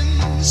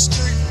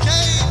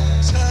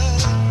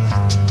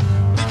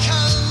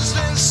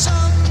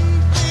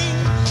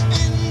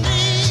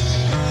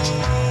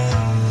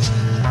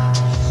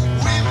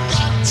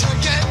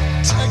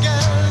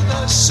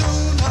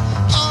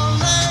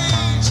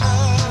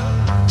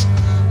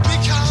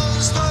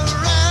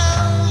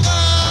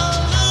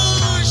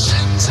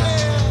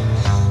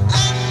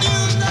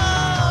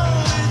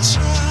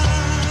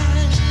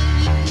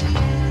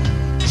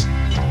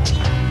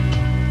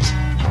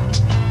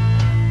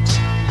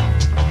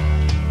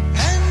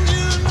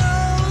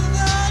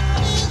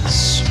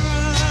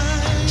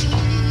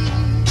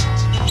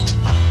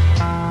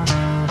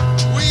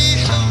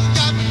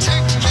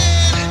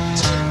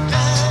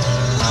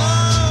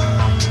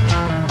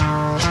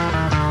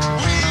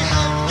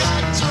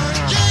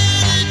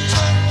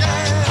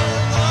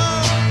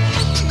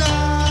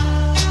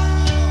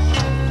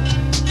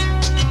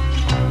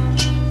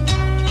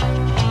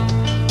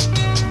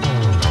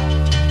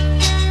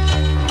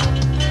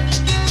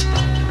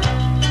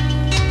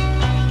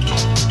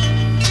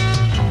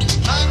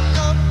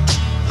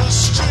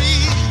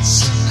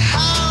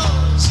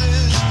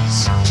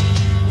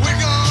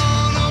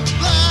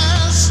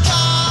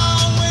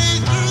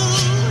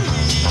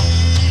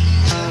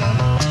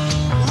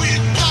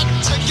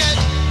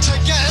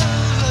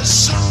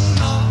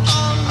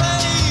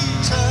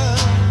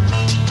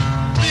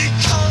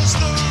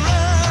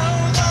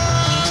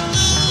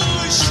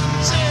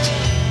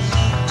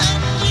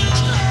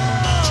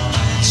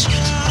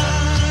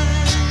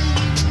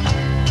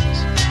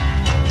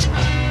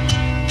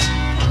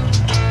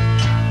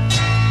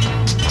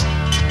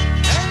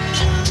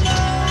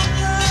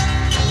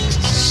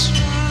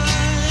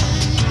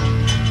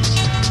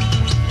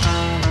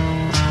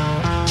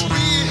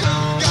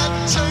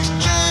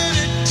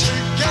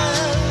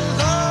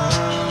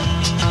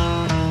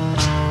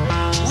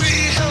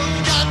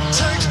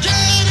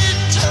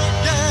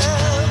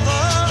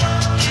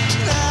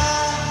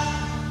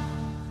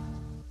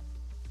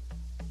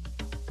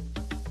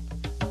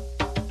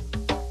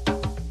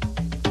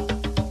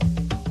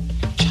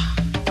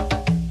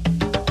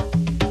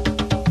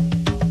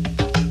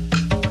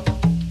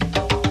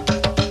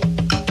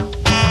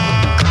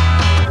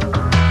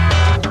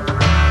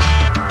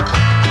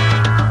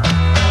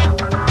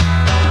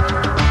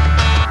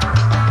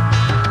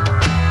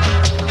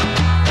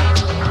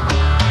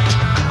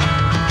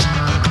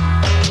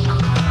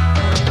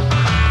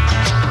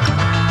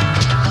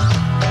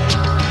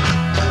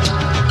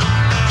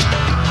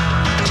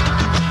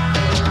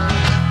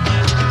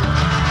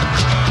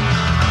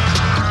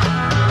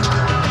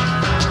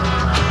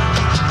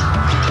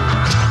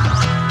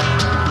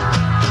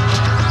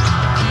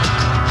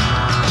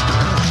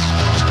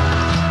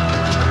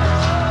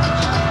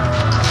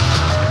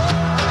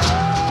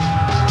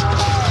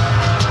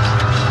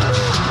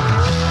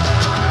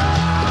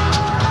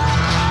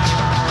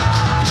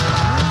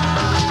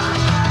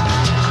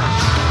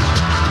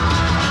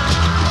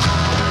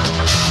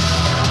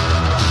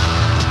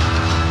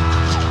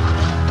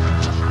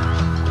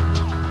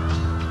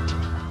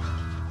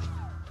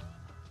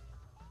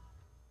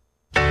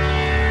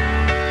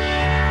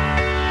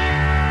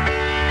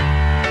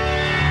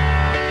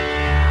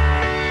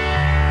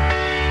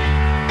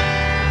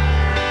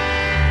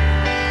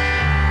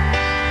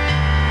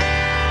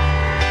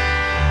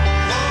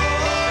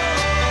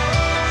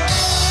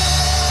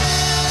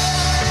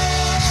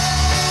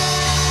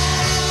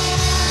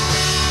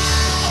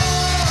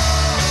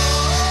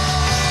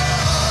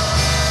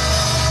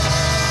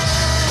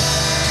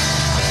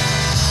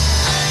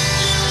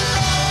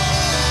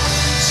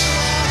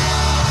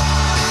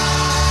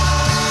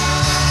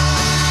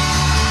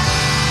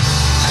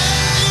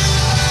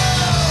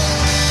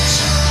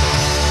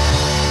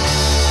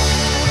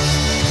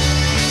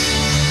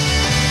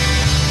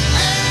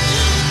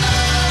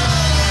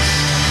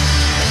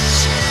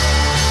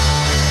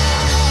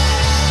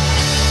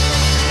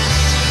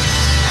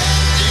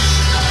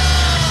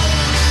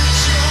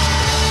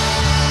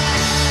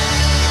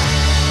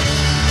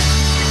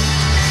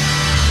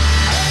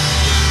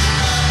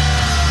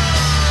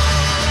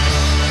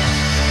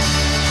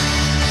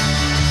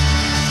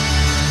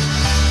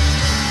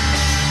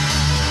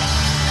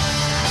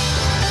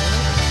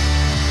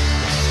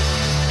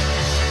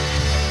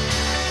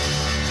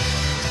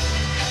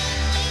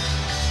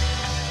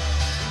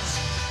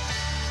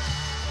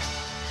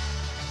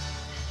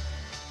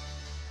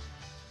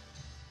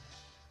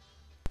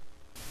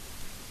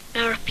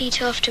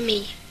Repeat after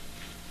me.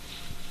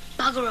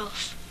 Bugger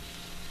off.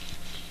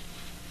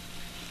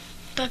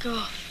 Bugger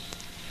off.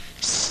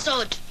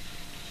 Sod.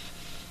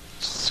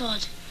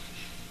 Sod.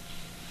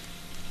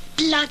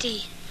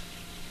 Bloody.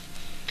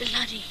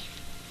 Bloody.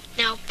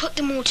 Now put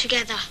them all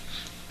together.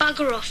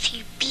 Bugger off,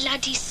 you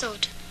bloody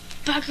sod.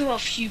 Bugger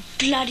off, you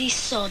bloody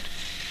sod.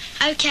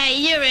 Okay,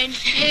 you're in.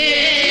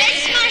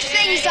 Let's smash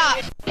things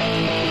up.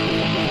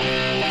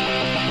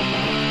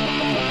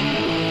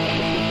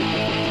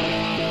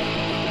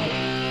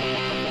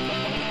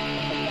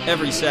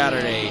 Every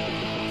Saturday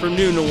from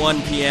noon to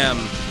 1 p.m.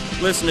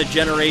 Listen to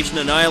Generation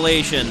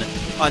Annihilation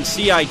on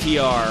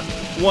CITR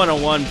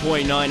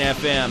 101.9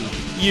 FM,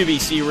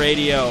 UBC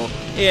Radio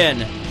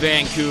in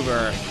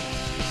Vancouver.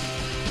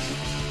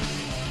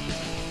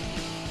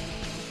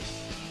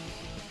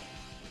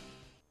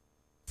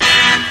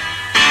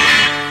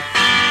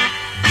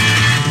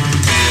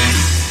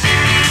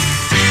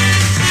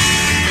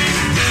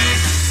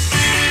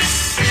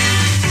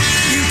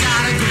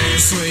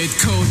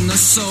 A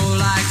soul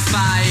like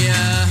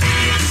fire.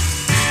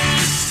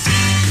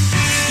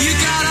 You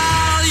got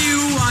all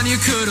you want, you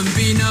couldn't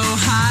be no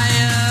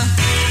higher.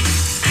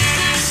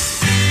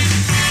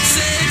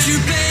 Said you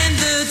bend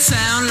the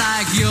town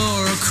like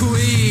you're a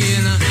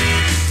queen,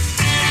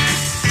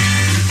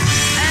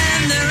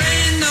 and there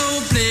ain't no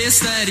place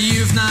that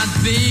you've not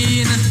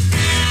been.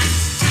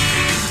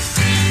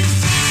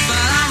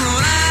 But I'm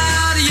rode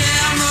out,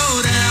 yeah, I'm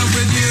rode out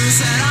with you.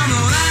 Said I'm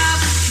rode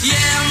out,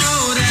 yeah, I'm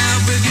rode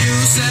out with you.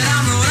 Said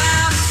I'm rode out.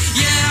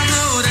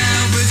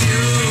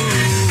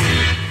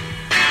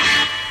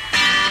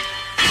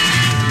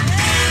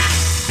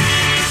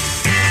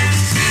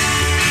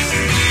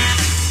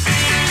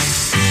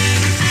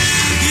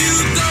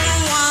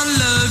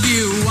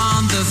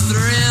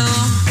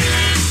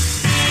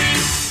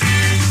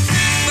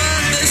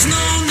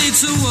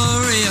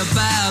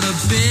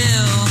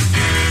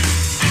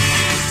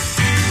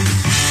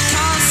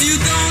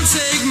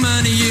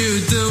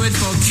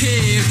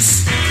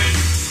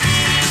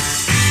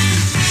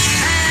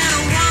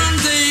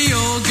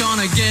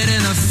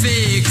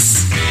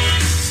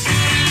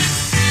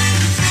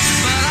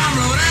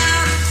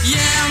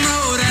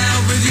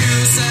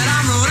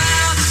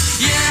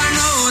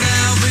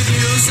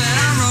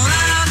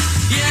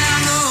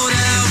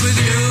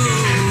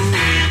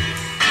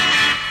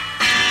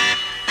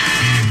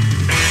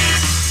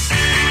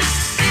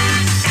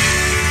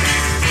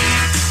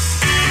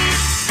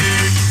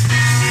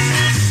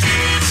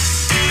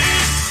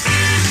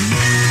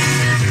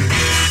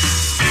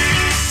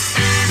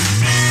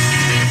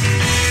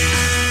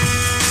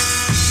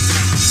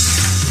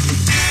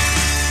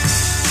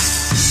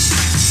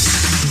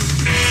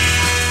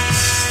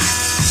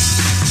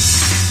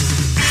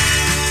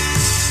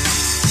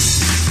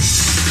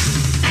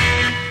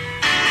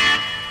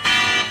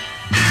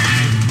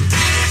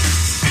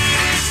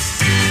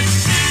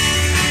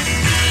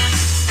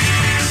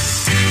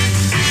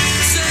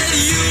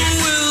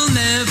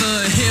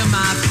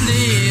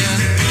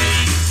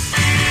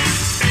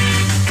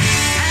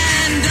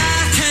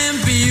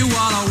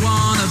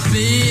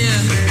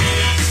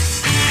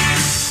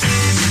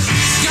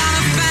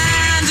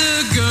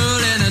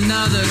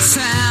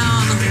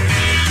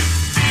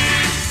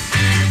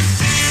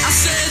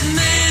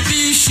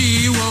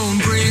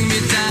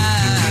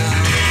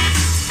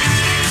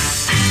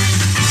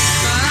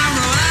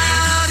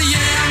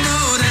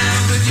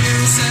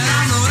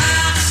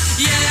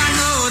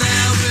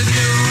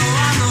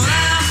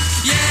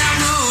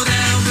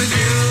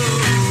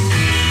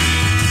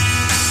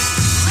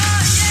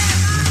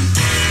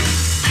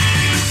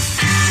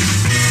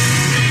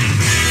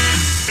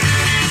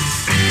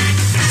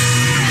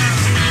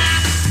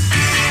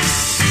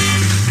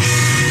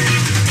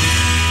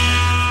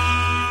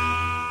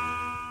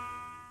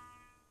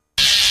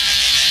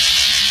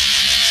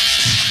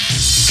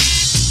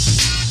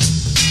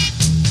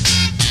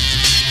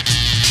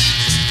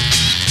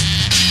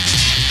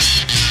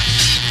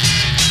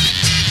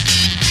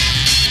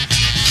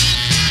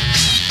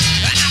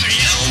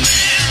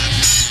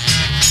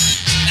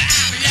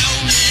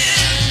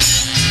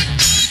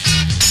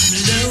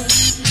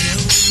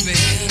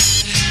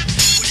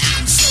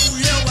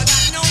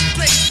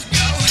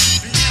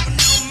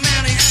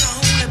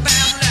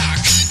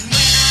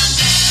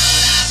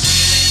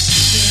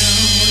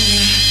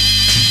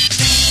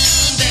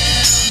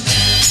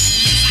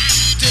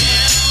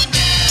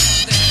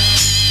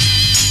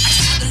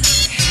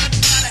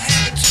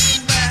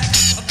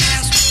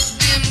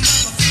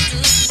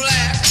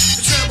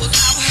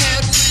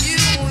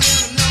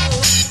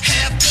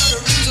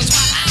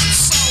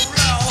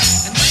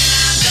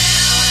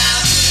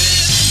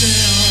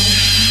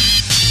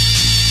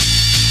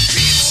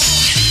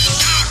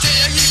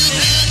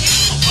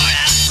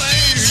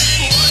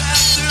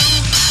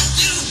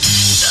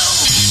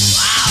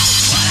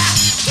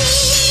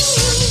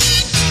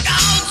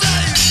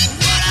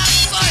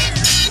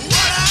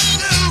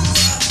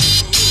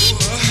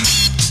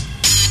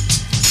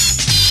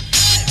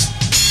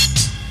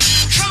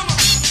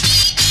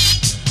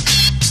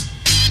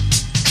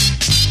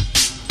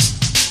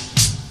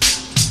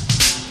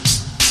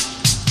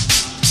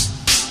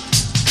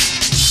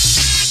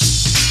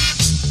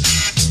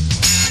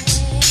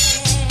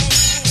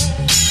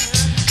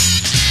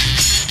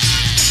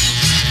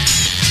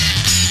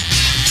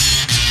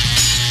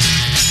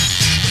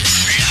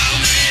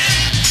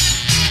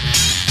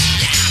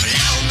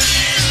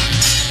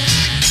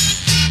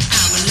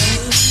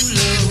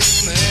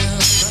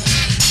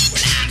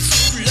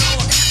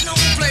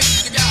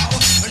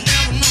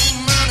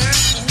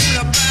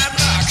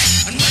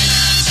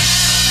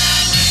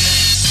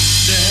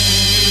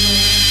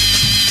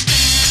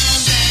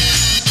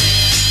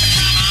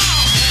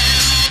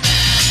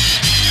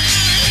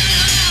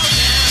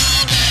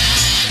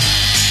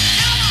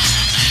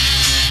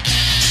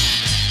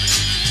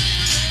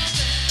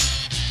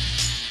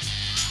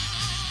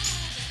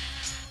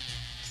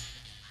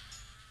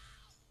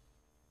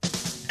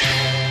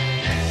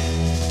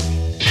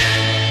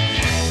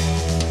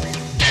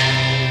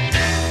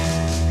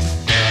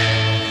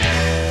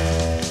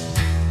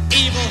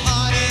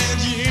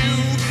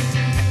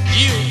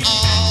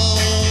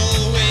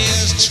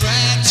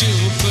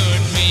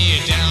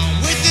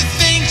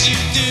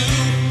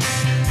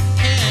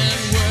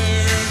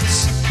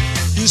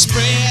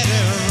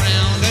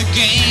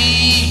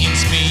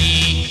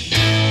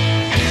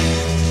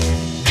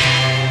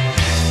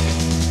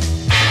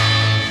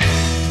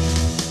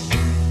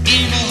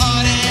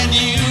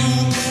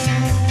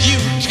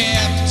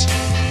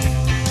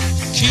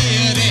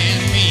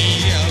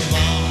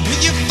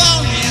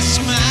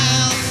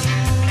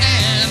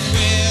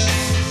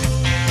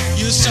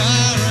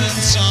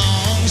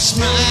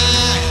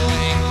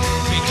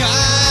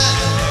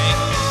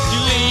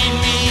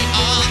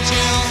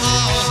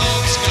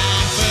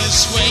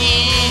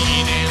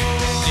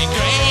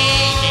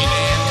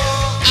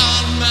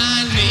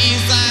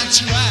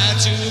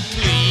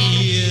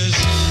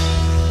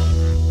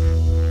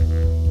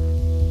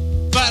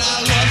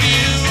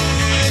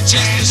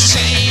 just the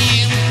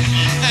same.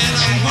 And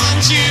I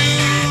want you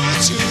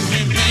to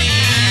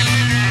remain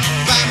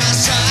by my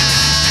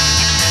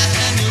side,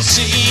 and you'll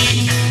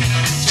see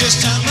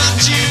just how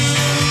much you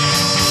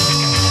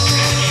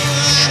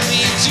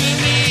mean to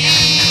me.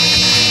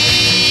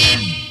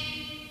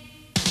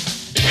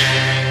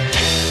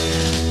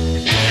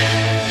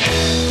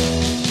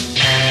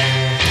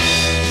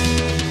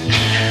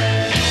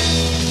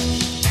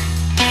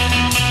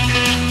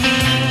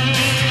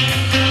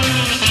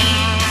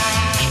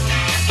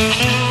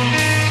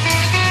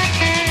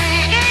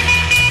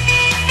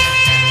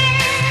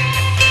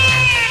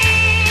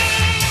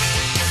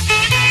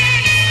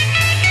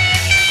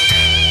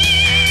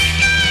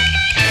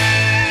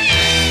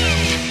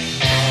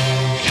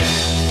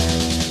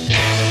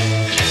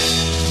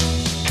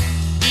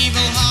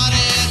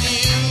 Evil-hearted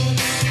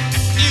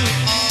you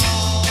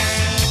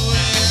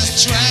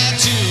always try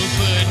to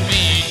put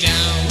me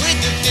down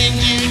with the thing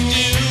you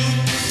do,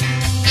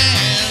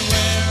 and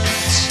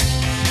words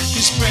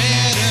you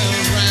spread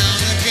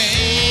around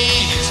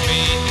against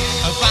me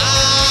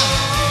about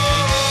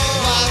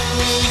what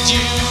would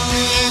you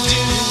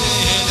do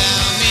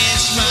without me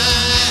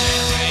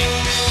smiling,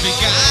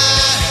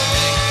 beguiling.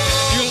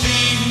 You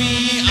leave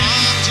me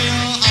until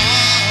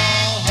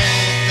all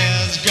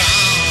hope is gone.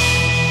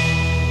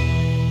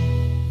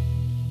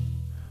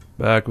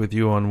 Back with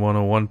you on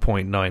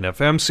 101.9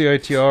 FM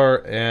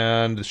CITR,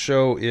 and the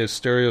show is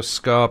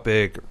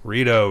Stereoscopic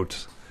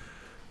Readout.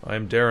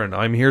 I'm Darren.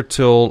 I'm here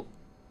till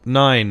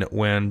 9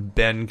 when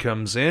Ben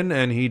comes in,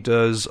 and he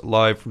does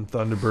live from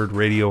Thunderbird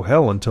Radio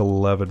Hell until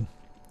 11.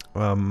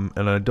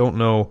 And I don't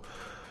know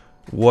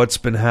what's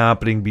been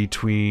happening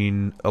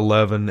between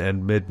 11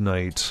 and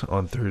midnight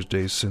on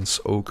Thursdays since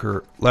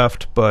Ochre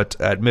left, but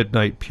at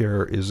midnight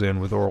Pierre is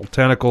in with Oral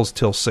Tentacles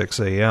till 6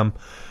 a.m.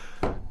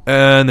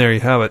 And there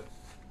you have it.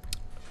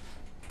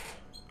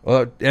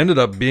 Well, it ended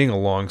up being a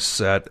long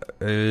set.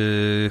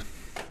 Oh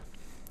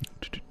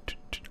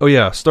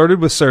yeah, started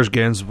with Serge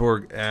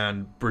Gainsbourg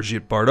and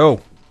Brigitte Bardot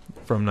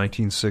from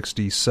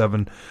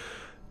 1967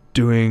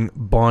 doing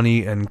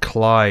Bonnie and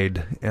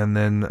Clyde. And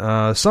then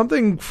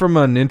something from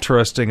an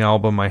interesting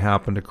album I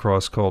happened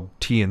across called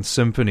Tea and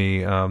Symphony.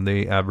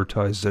 They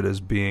advertised it as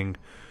being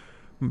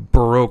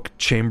Baroque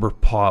chamber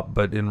pop,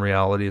 but in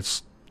reality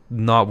it's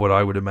not what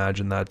I would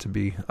imagine that to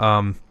be.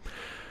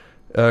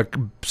 A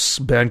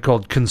band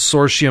called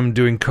Consortium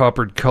doing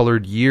Coppered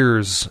Colored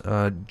Years,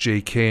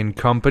 J.K. and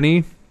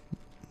Company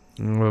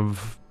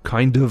of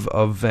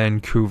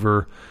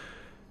Vancouver.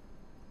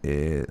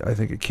 I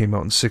think it came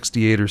out in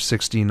 68 or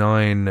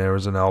 69. There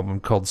was an album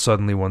called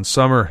Suddenly One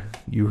Summer.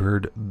 You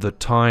heard The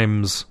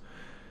Times.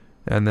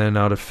 And then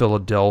out of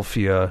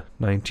Philadelphia,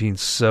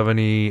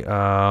 1970,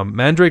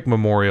 Mandrake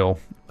Memorial,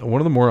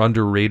 one of the more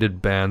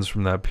underrated bands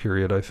from that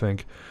period, I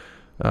think.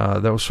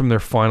 That was from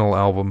their final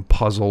album,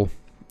 Puzzle.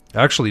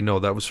 Actually, no,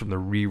 that was from the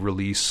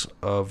re-release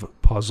of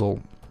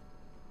Puzzle,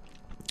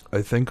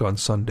 I think on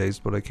Sundays,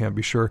 but I can't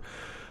be sure.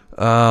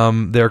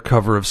 Their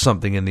cover of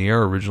Something in the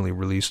Air, originally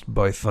released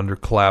by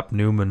Thunderclap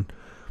Newman.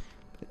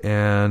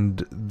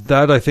 And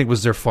that, I think,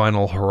 was their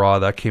final hurrah.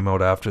 That came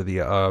out after the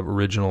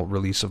original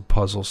release of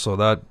Puzzle, so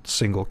that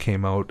single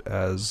came out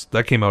as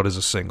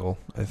a single,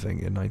 I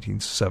think, in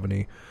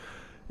 1970.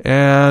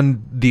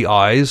 And The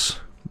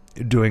Eyes,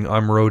 doing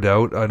I'm Rode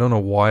Out. I don't know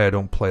why I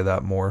don't play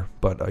that more,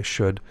 but I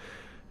should.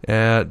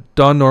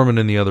 Don Norman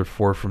and the other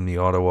four from the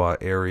Ottawa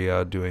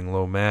area doing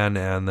Low Man,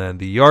 and then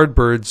the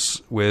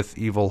Yardbirds with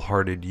Evil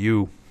Hearted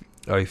You.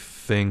 I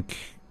think,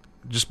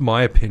 just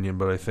my opinion,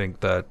 but I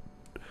think that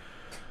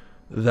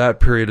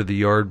period of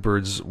the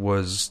Yardbirds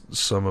was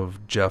some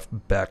of Jeff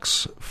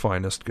Beck's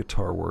finest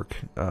guitar work.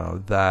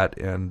 That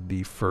and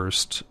the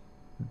first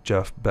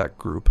Jeff Beck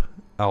group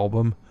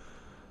album,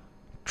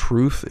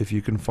 Truth. If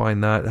you can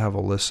find that, have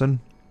a listen.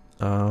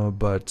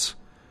 But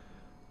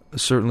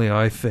certainly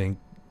I think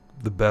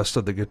the best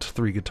of the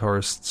three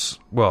guitarists,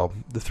 well,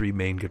 the three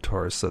main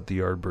guitarists that the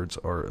Yardbirds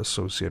are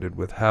associated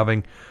with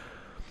having.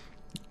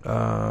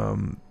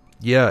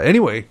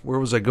 Anyway, where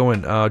was I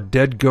going?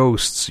 Dead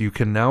Ghosts, you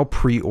can now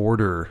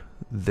pre-order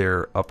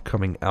their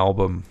upcoming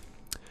album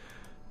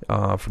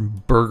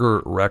from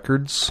Burger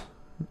Records.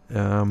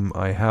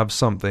 I have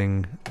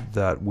something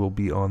that will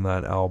be on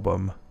that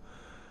album,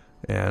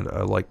 and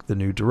I like the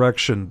new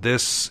direction.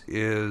 This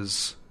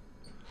is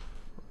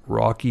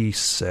Rocky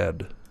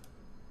Said.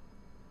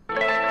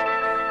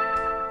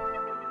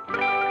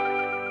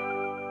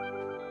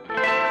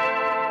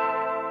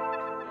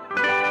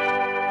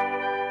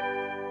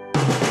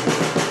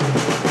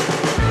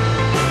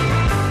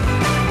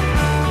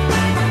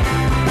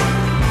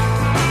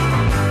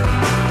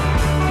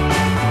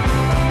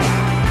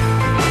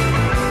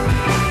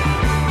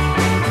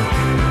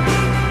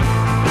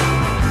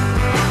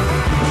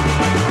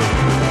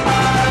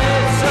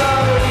 It's so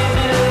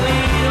easy to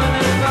leave when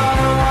there's no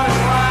one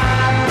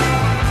why.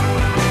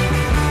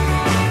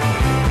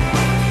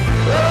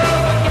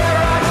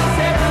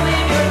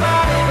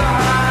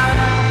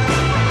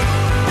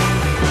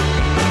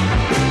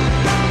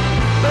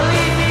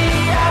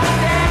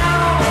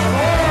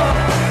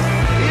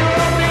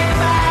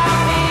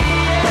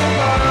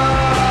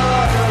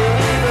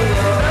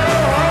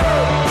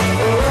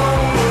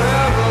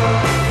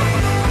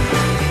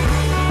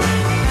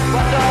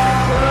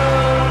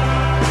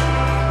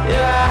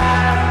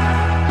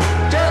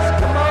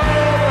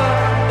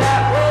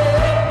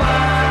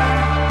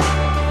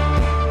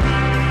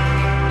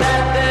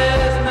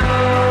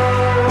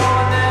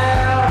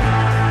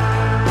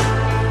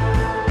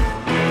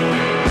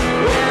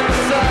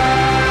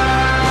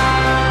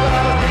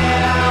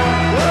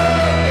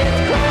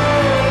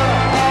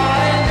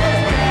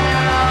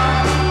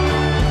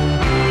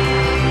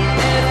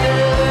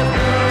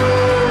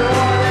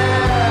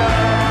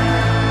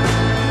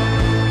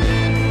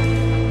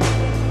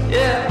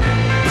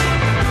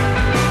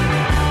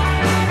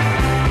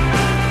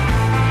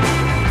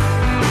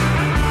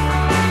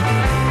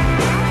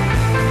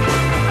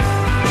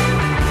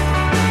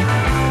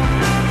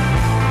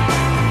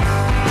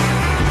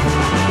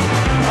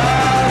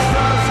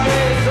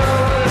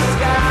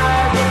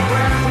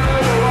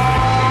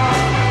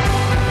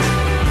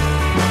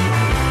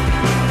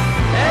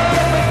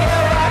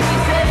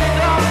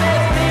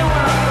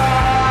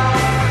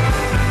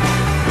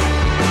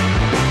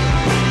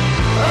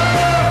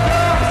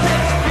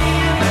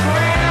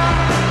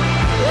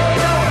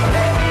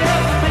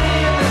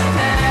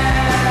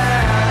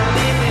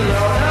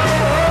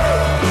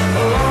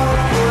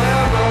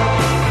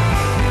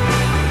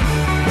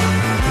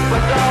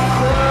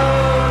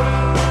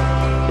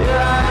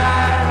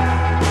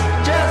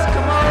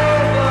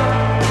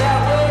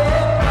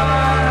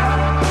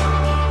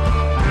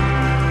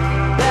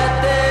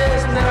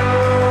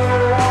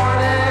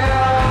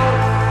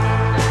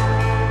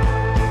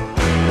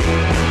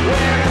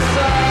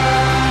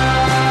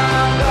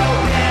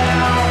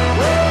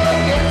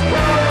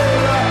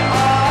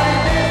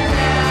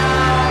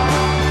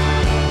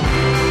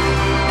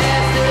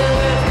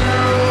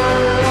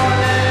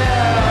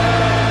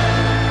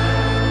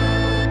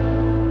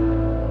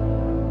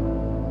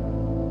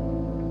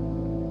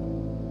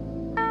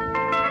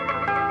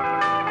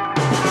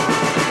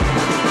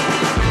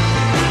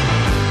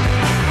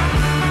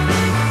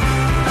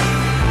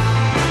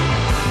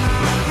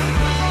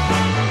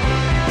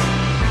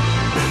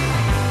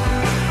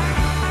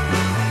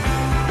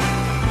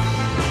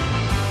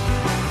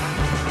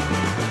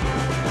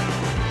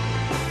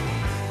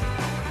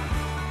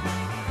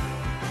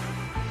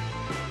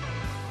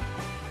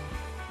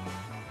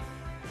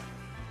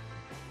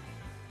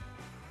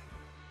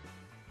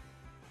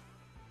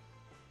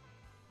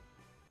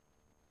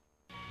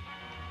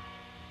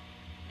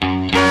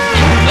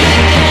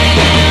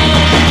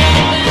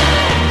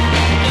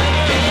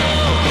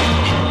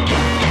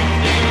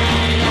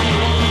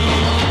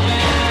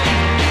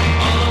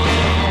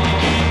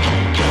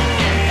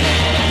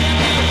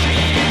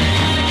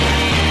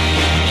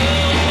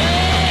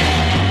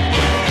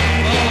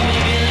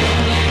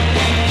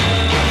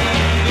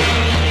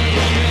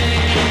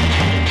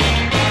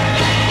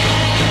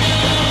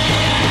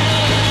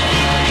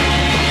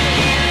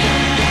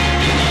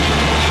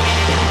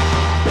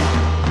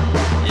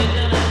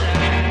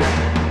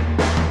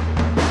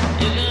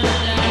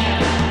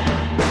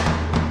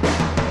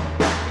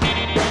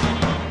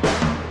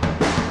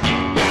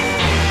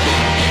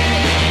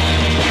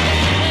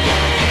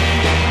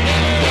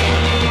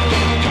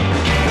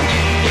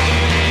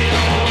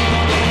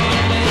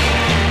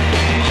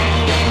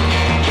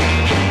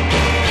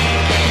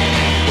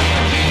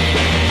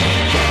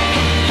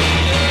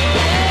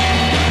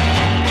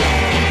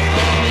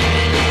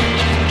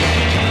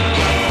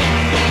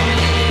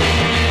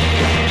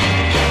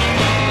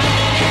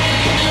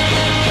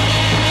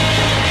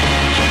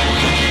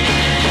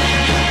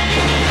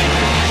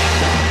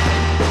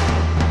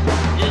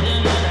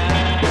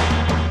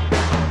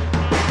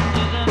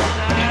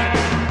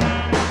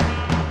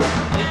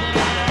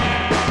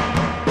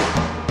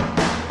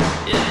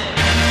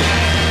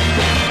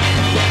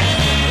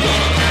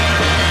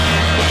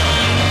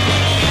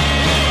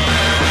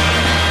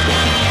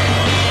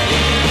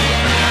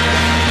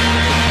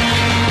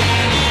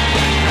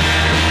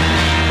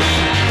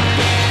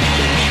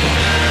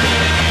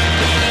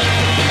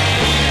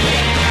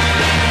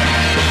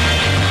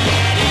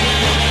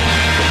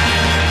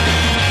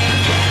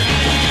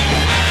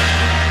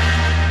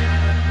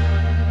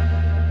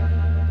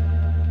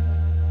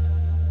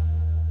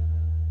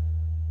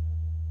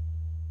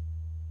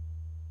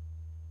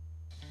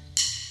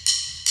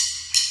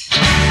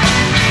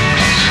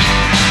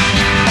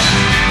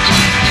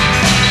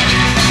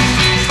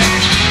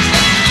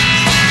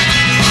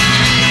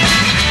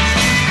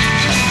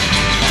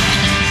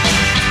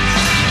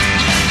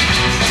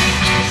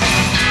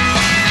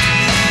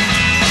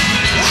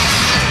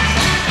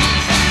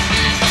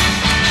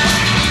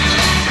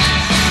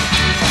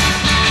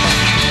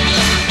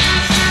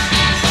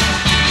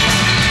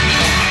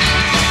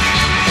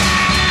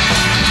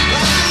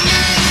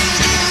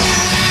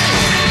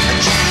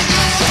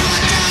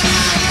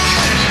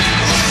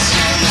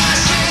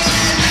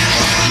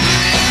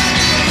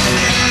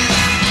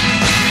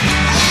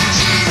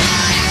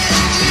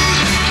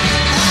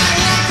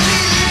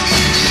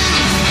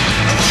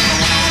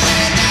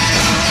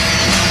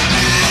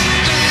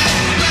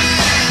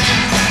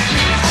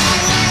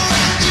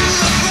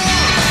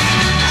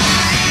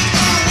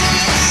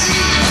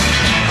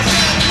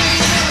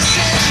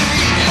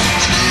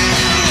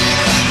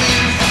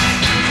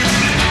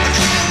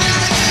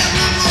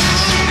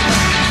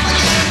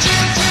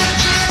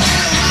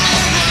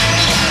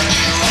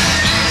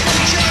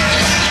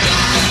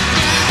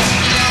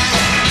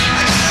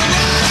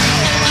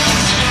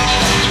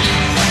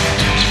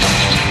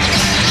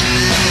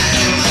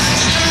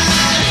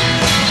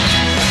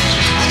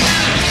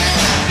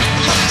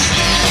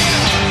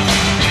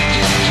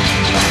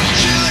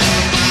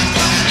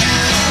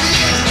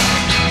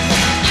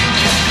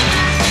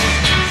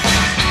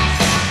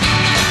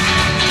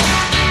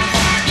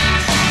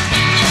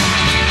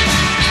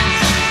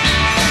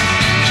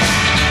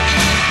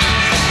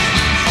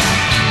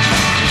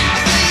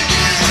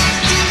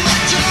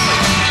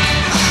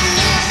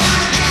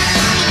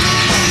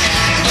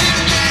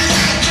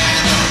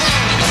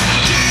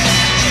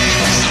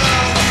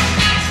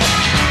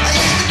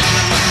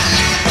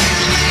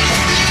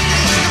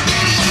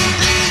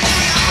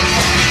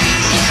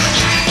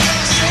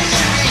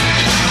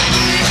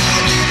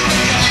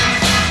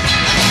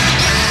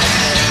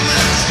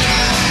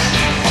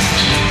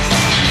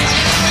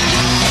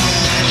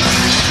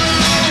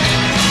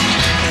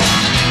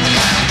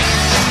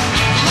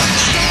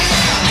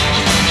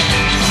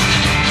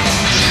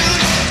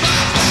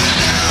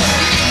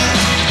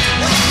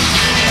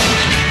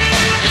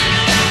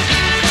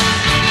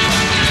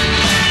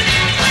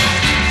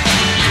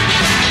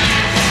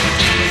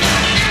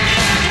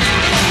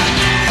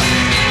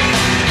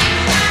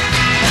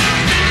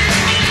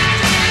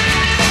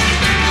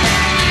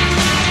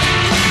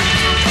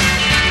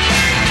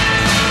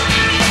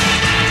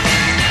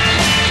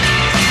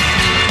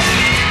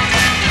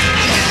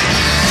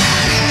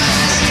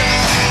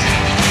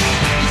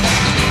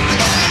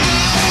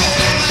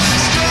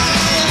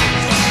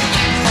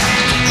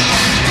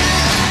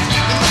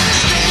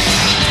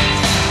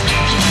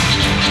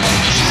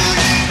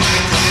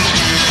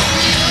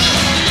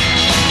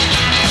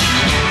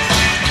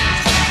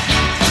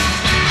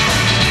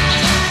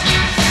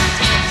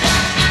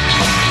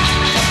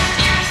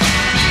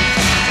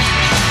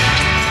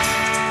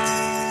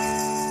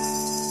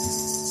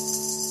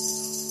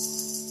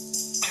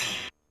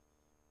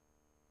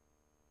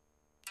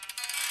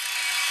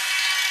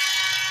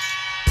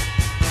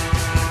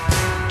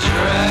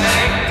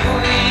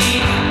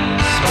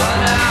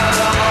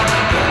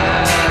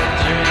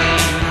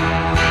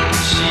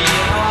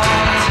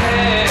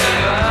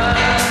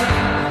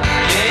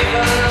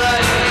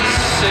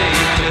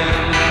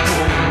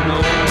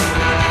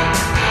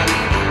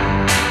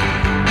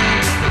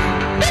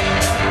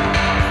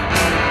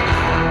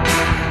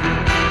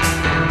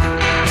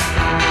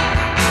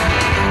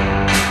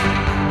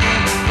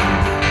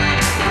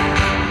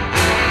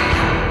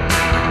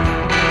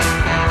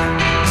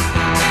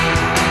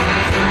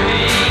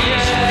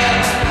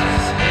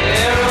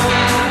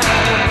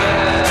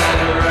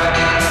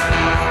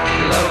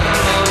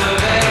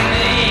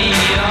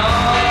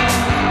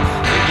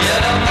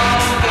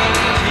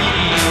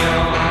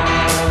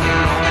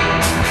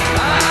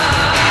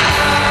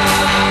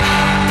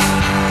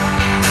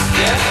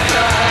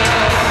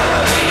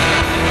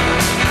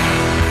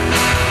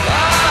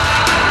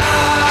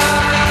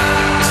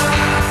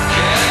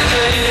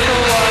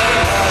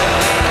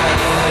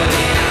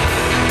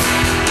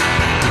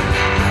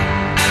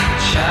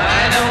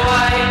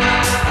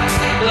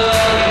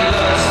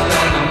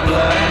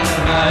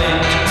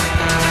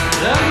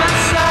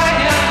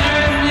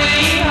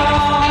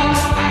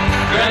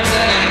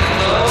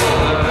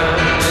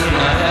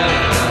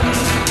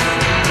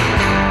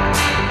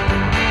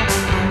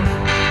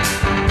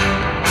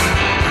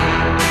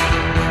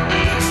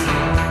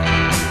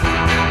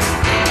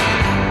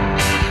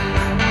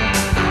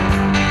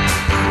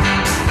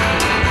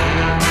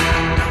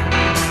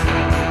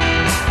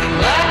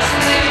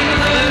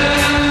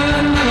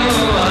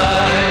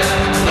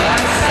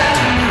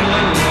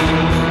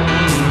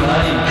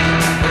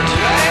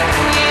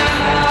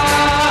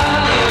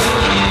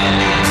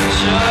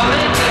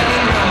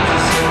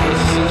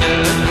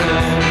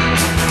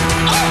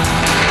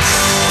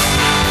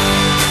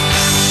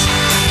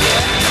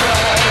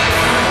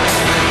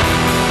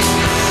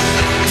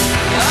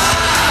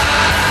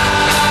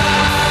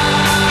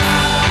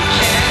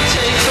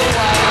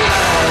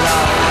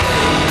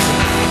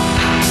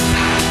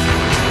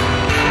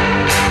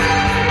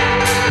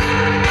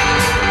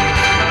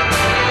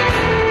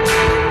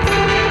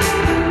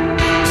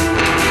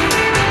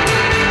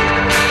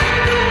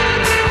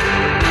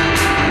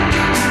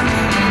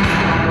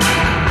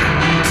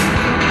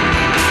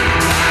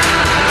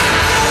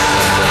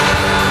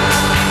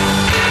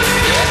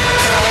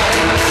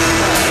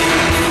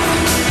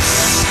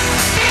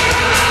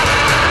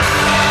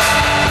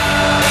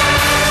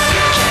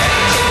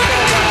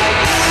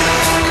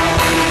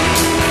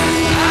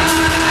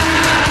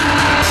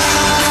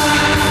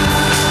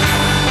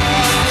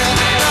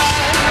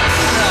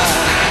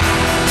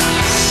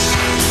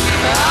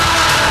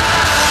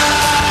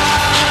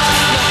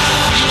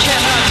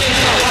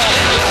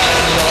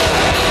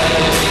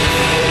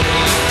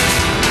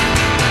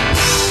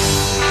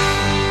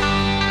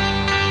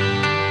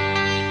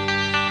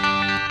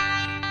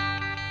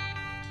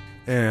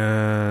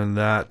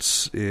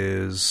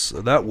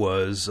 And that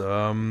was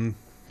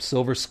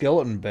Silver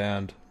Skeleton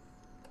Band.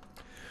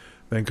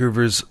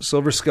 Vancouver's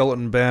Silver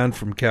Skeleton Band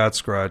from Cat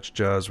Scratch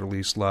Jazz,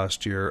 released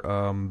last year.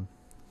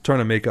 Trying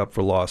to make up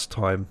for lost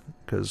time,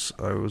 because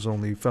I was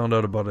only found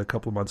out about it a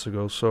couple of months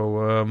ago.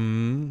 So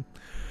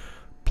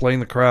playing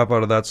the crap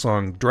out of that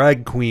song,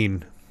 Drag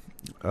Queen.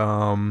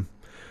 2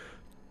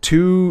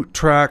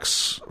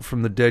 tracks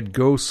from the Dead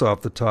Ghosts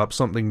off the top,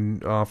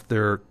 something off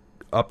their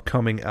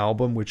upcoming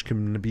album, which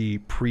can be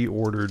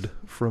pre-ordered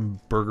from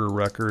Burger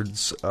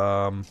Records.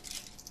 That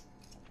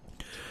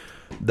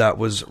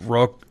was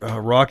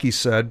Rocky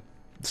Said,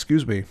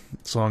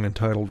 song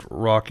entitled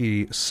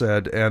Rocky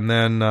Said, and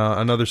then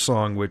another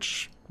song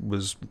which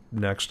was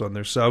next on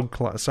their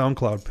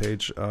SoundCloud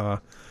page.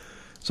 So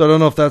I don't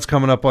know if that's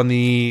coming up on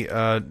the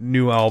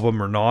new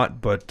album or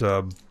not, but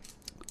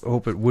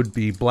hope it would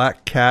be.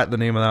 Black Cat, the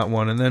name of that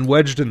one, and then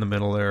wedged in the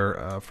middle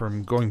there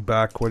from going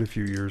back quite a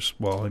few years.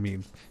 Well, I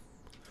mean,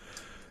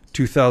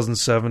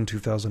 2007,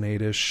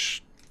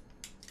 2008-ish.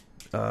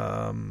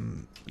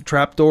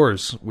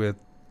 Trapdoors with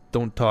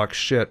Don't Talk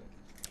Shit.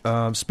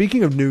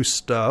 Speaking of new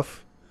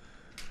stuff,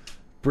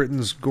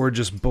 Britain's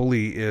Gorgeous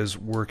Bully is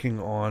working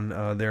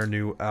on their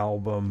new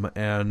album,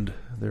 and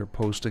they're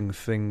posting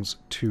things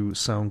to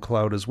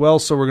SoundCloud as well.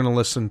 So we're going to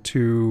listen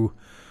to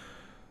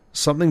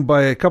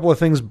a couple of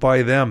things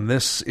by them.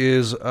 This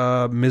is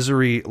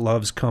Misery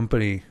Loves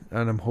Company,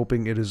 and I'm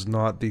hoping it is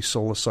not the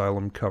Soul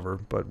Asylum cover,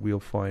 but we'll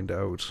find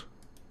out.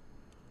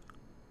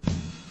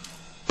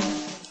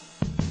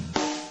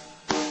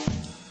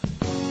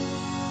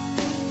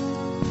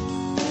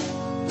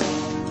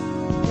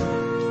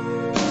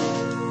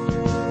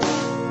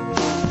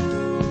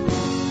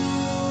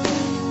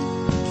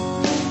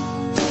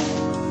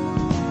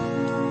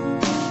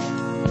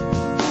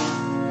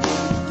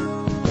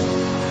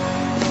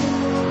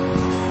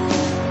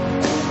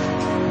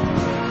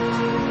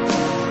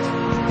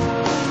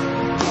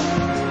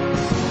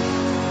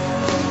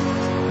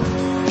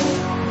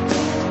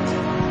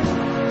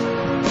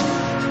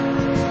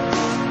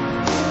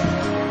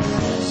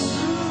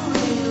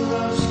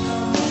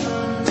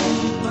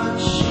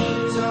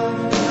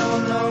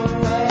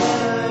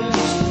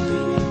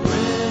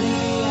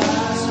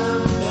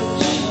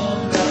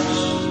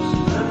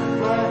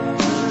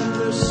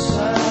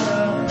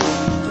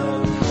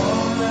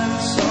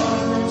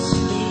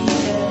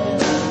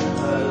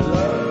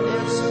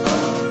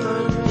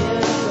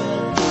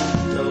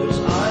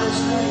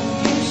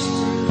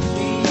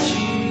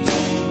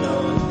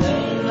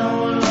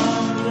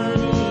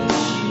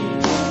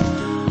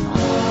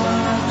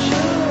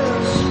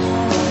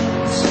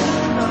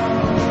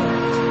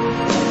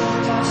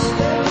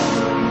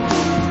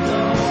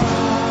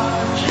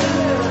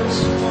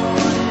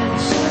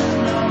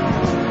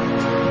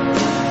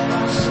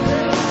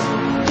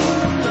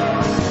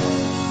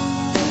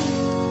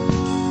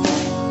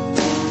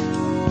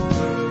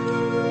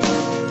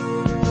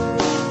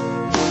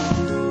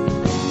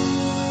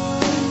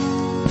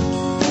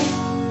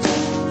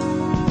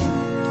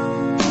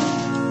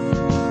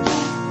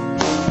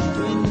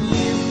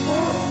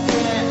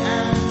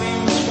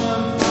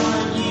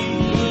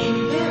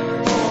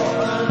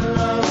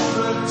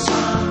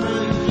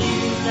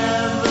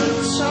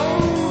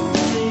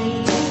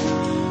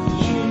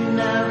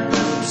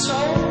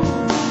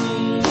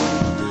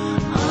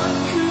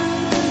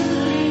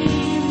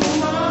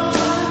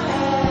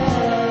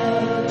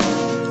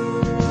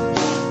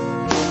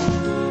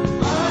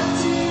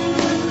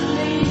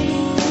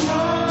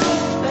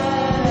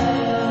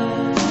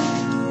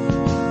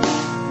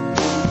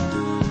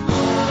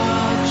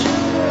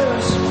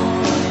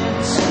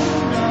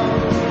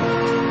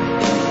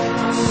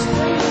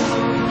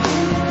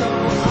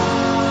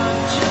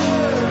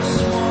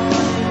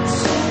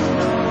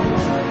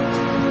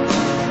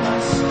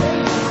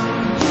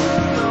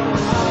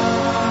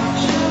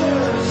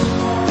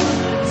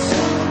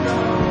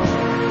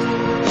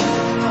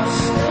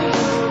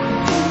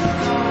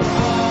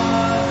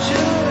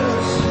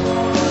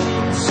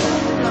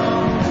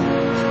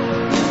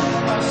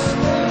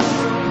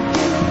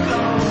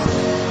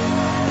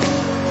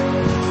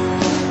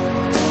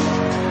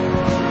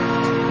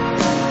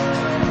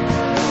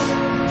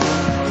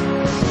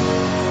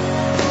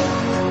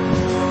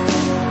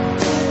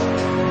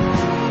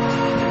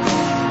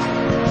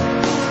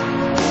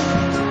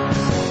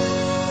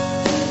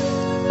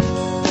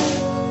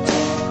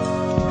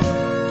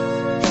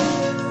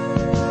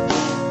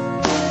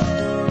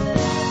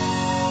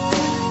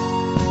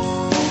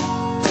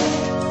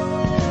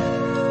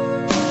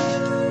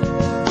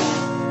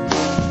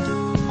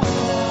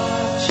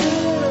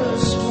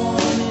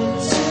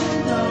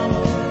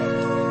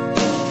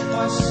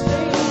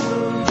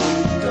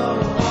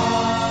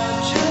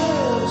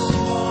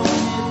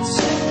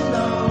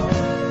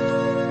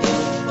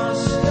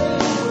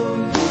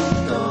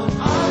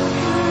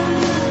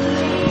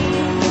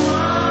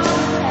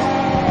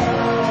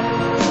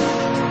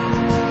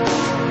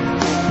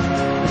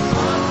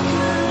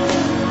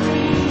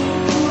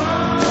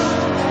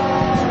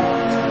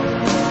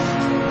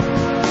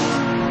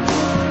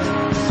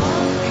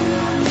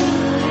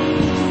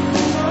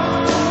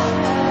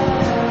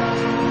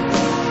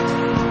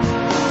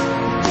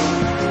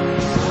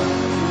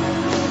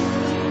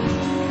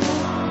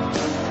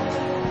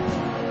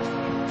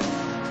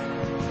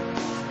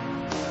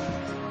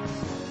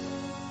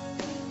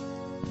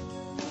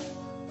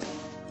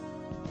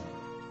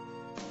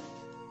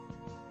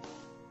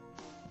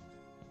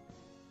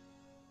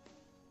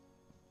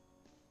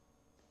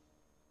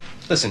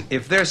 Listen,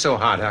 if they're so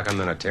hot, how come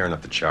they're not tearing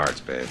up the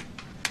charts, babe?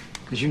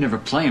 Because you never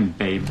play 'em,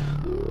 babe.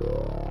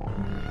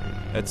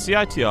 At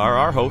CITR,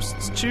 our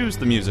hosts choose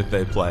the music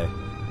they play.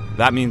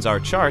 That means our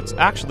charts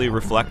actually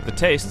reflect the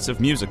tastes of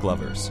music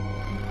lovers,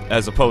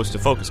 as opposed to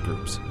focus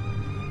groups.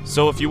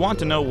 So if you want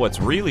to know what's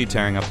really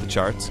tearing up the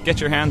charts,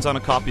 get your hands on a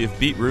copy of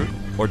Beatroot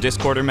or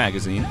Discorder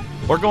magazine,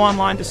 or go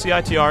online to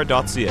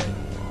CITR.ca.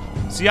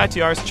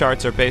 CITR's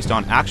charts are based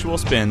on actual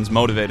spins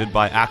motivated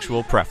by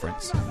actual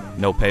preference.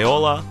 No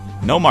payola,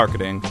 no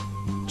marketing,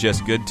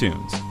 just good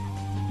tunes.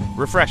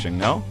 Refreshing,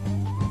 no?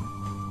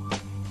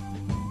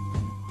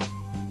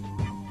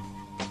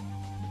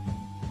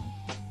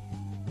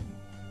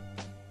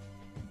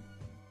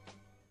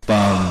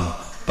 Bum,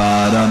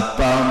 ba-dum,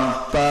 bum,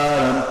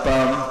 ba-dum,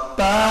 bum,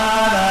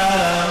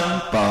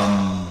 ba-da-dum,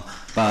 bum,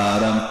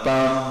 ba-dum,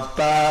 bum,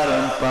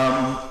 ba-dum,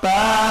 bum,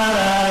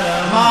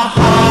 ba-da-dum. My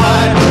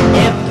heart,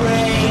 it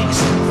breaks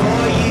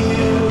for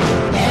you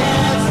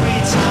every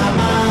time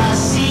I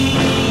see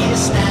you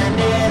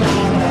standing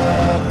on the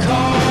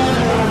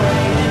corner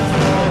waiting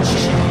for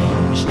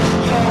change.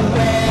 You're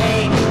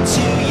way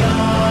too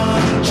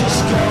young,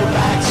 just go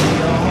back to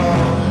your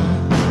home.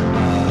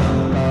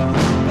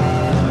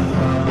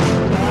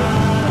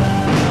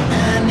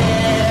 And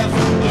if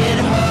it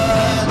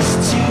hurts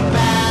too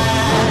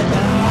bad,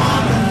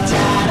 mom and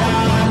dad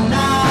are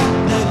not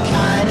the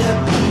kind of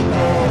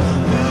people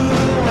who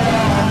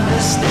will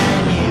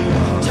understand you.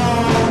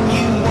 Don't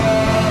you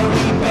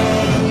worry,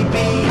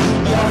 baby,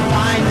 you'll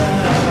find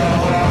another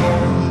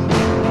home.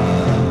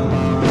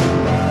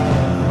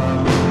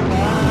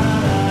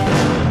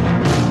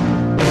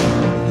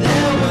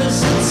 There was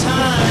a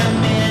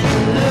time it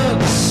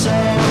looked so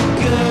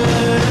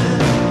good.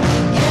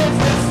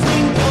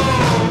 Everything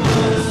gold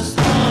was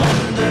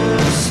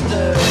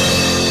understood.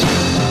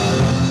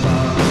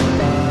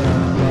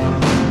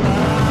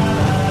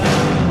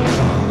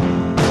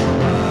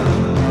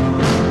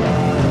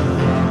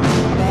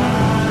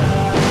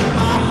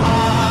 My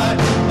heart,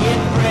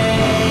 it breaks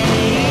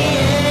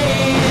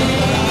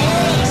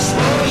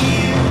for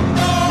you.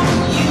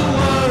 Don't you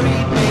worry,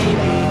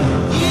 baby,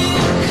 you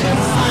can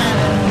find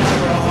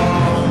another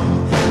home.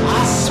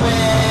 I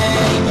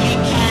swear you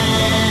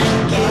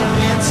can't give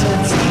in to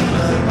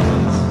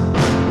demons.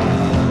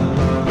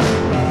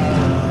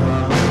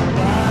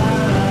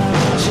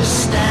 Just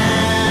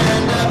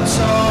stand up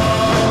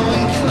tall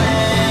and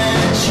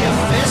clench your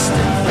fist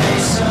and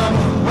face 'em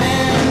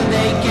when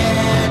they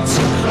get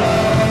too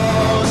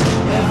close.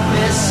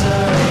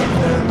 Eviscerate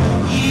them.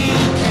 You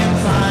can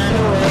find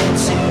a way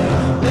to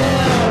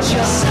build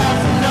yourself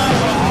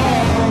another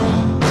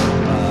home.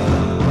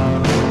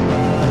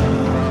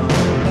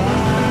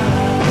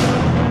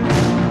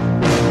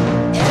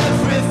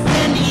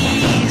 Everything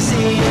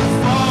easy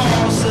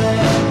falls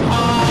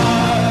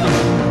apart.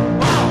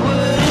 What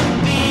would it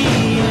be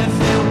if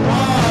it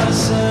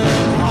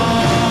wasn't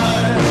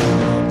hard?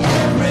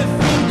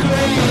 Everything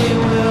gray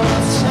will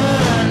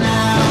turn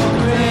out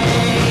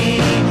gray.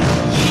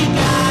 You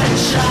gotta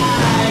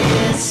try,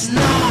 it's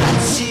not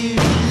too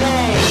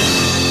late.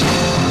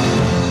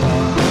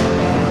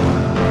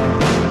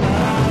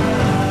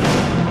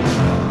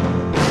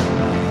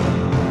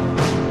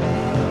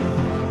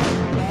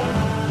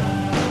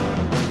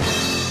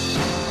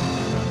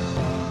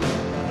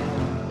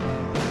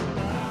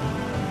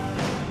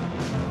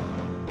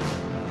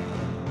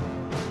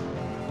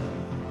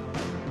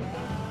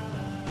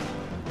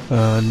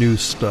 New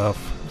stuff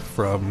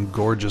from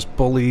Gorgeous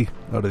Bully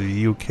out of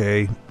the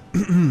UK.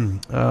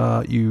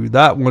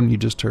 That one you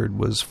just heard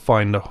was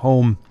Find a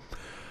Home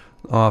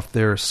off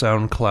their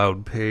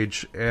SoundCloud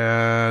page,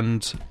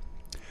 and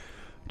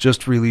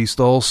just released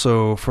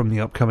also from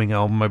the upcoming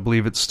album, I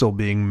believe it's still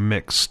being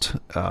mixed,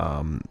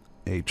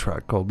 a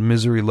track called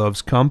Misery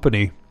Loves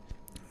Company.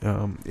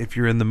 If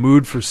you're in the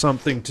mood for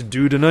something to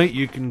do tonight,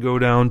 you can go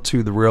down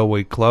to the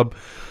Railway Club.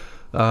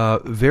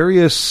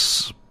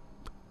 Various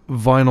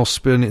vinyl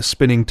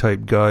spinning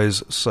type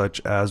guys, such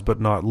as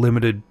but not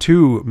limited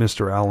to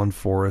Mr. Alan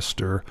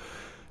Forrester,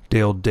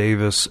 Dale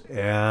Davis,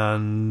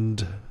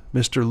 and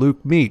Mr.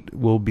 Luke Meat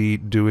will be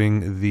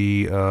doing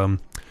the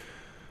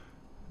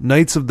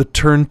Nights of the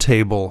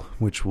Turntable,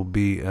 which will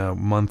be a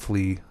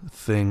monthly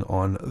thing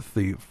on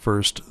the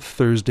first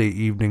Thursday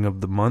evening of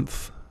the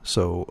month.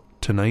 So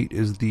tonight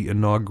is the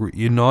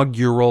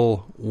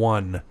inaugural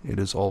one. It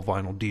is all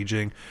vinyl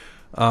DJing.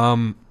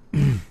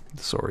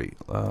 Sorry,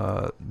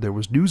 there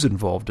was news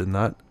involved in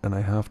that, and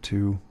I have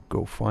to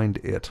go find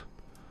it.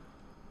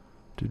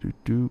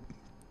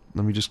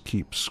 Let me just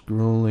keep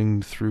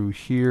scrolling through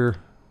here.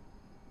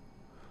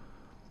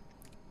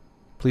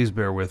 Please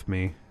bear with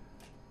me.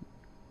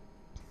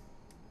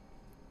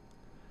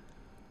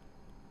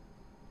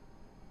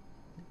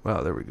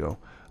 Wow, there we go.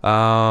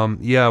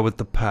 With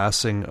the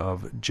passing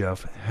of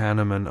Jeff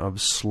Hanneman of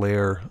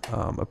Slayer,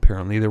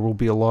 apparently there will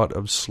be a lot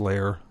of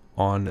Slayer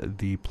on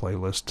the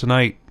playlist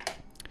tonight.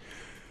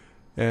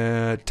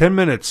 10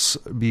 minutes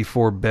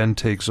before Ben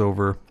takes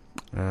over.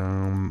 What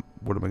am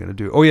I going to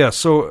do? Oh yeah,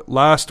 so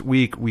last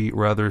week we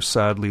rather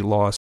sadly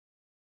lost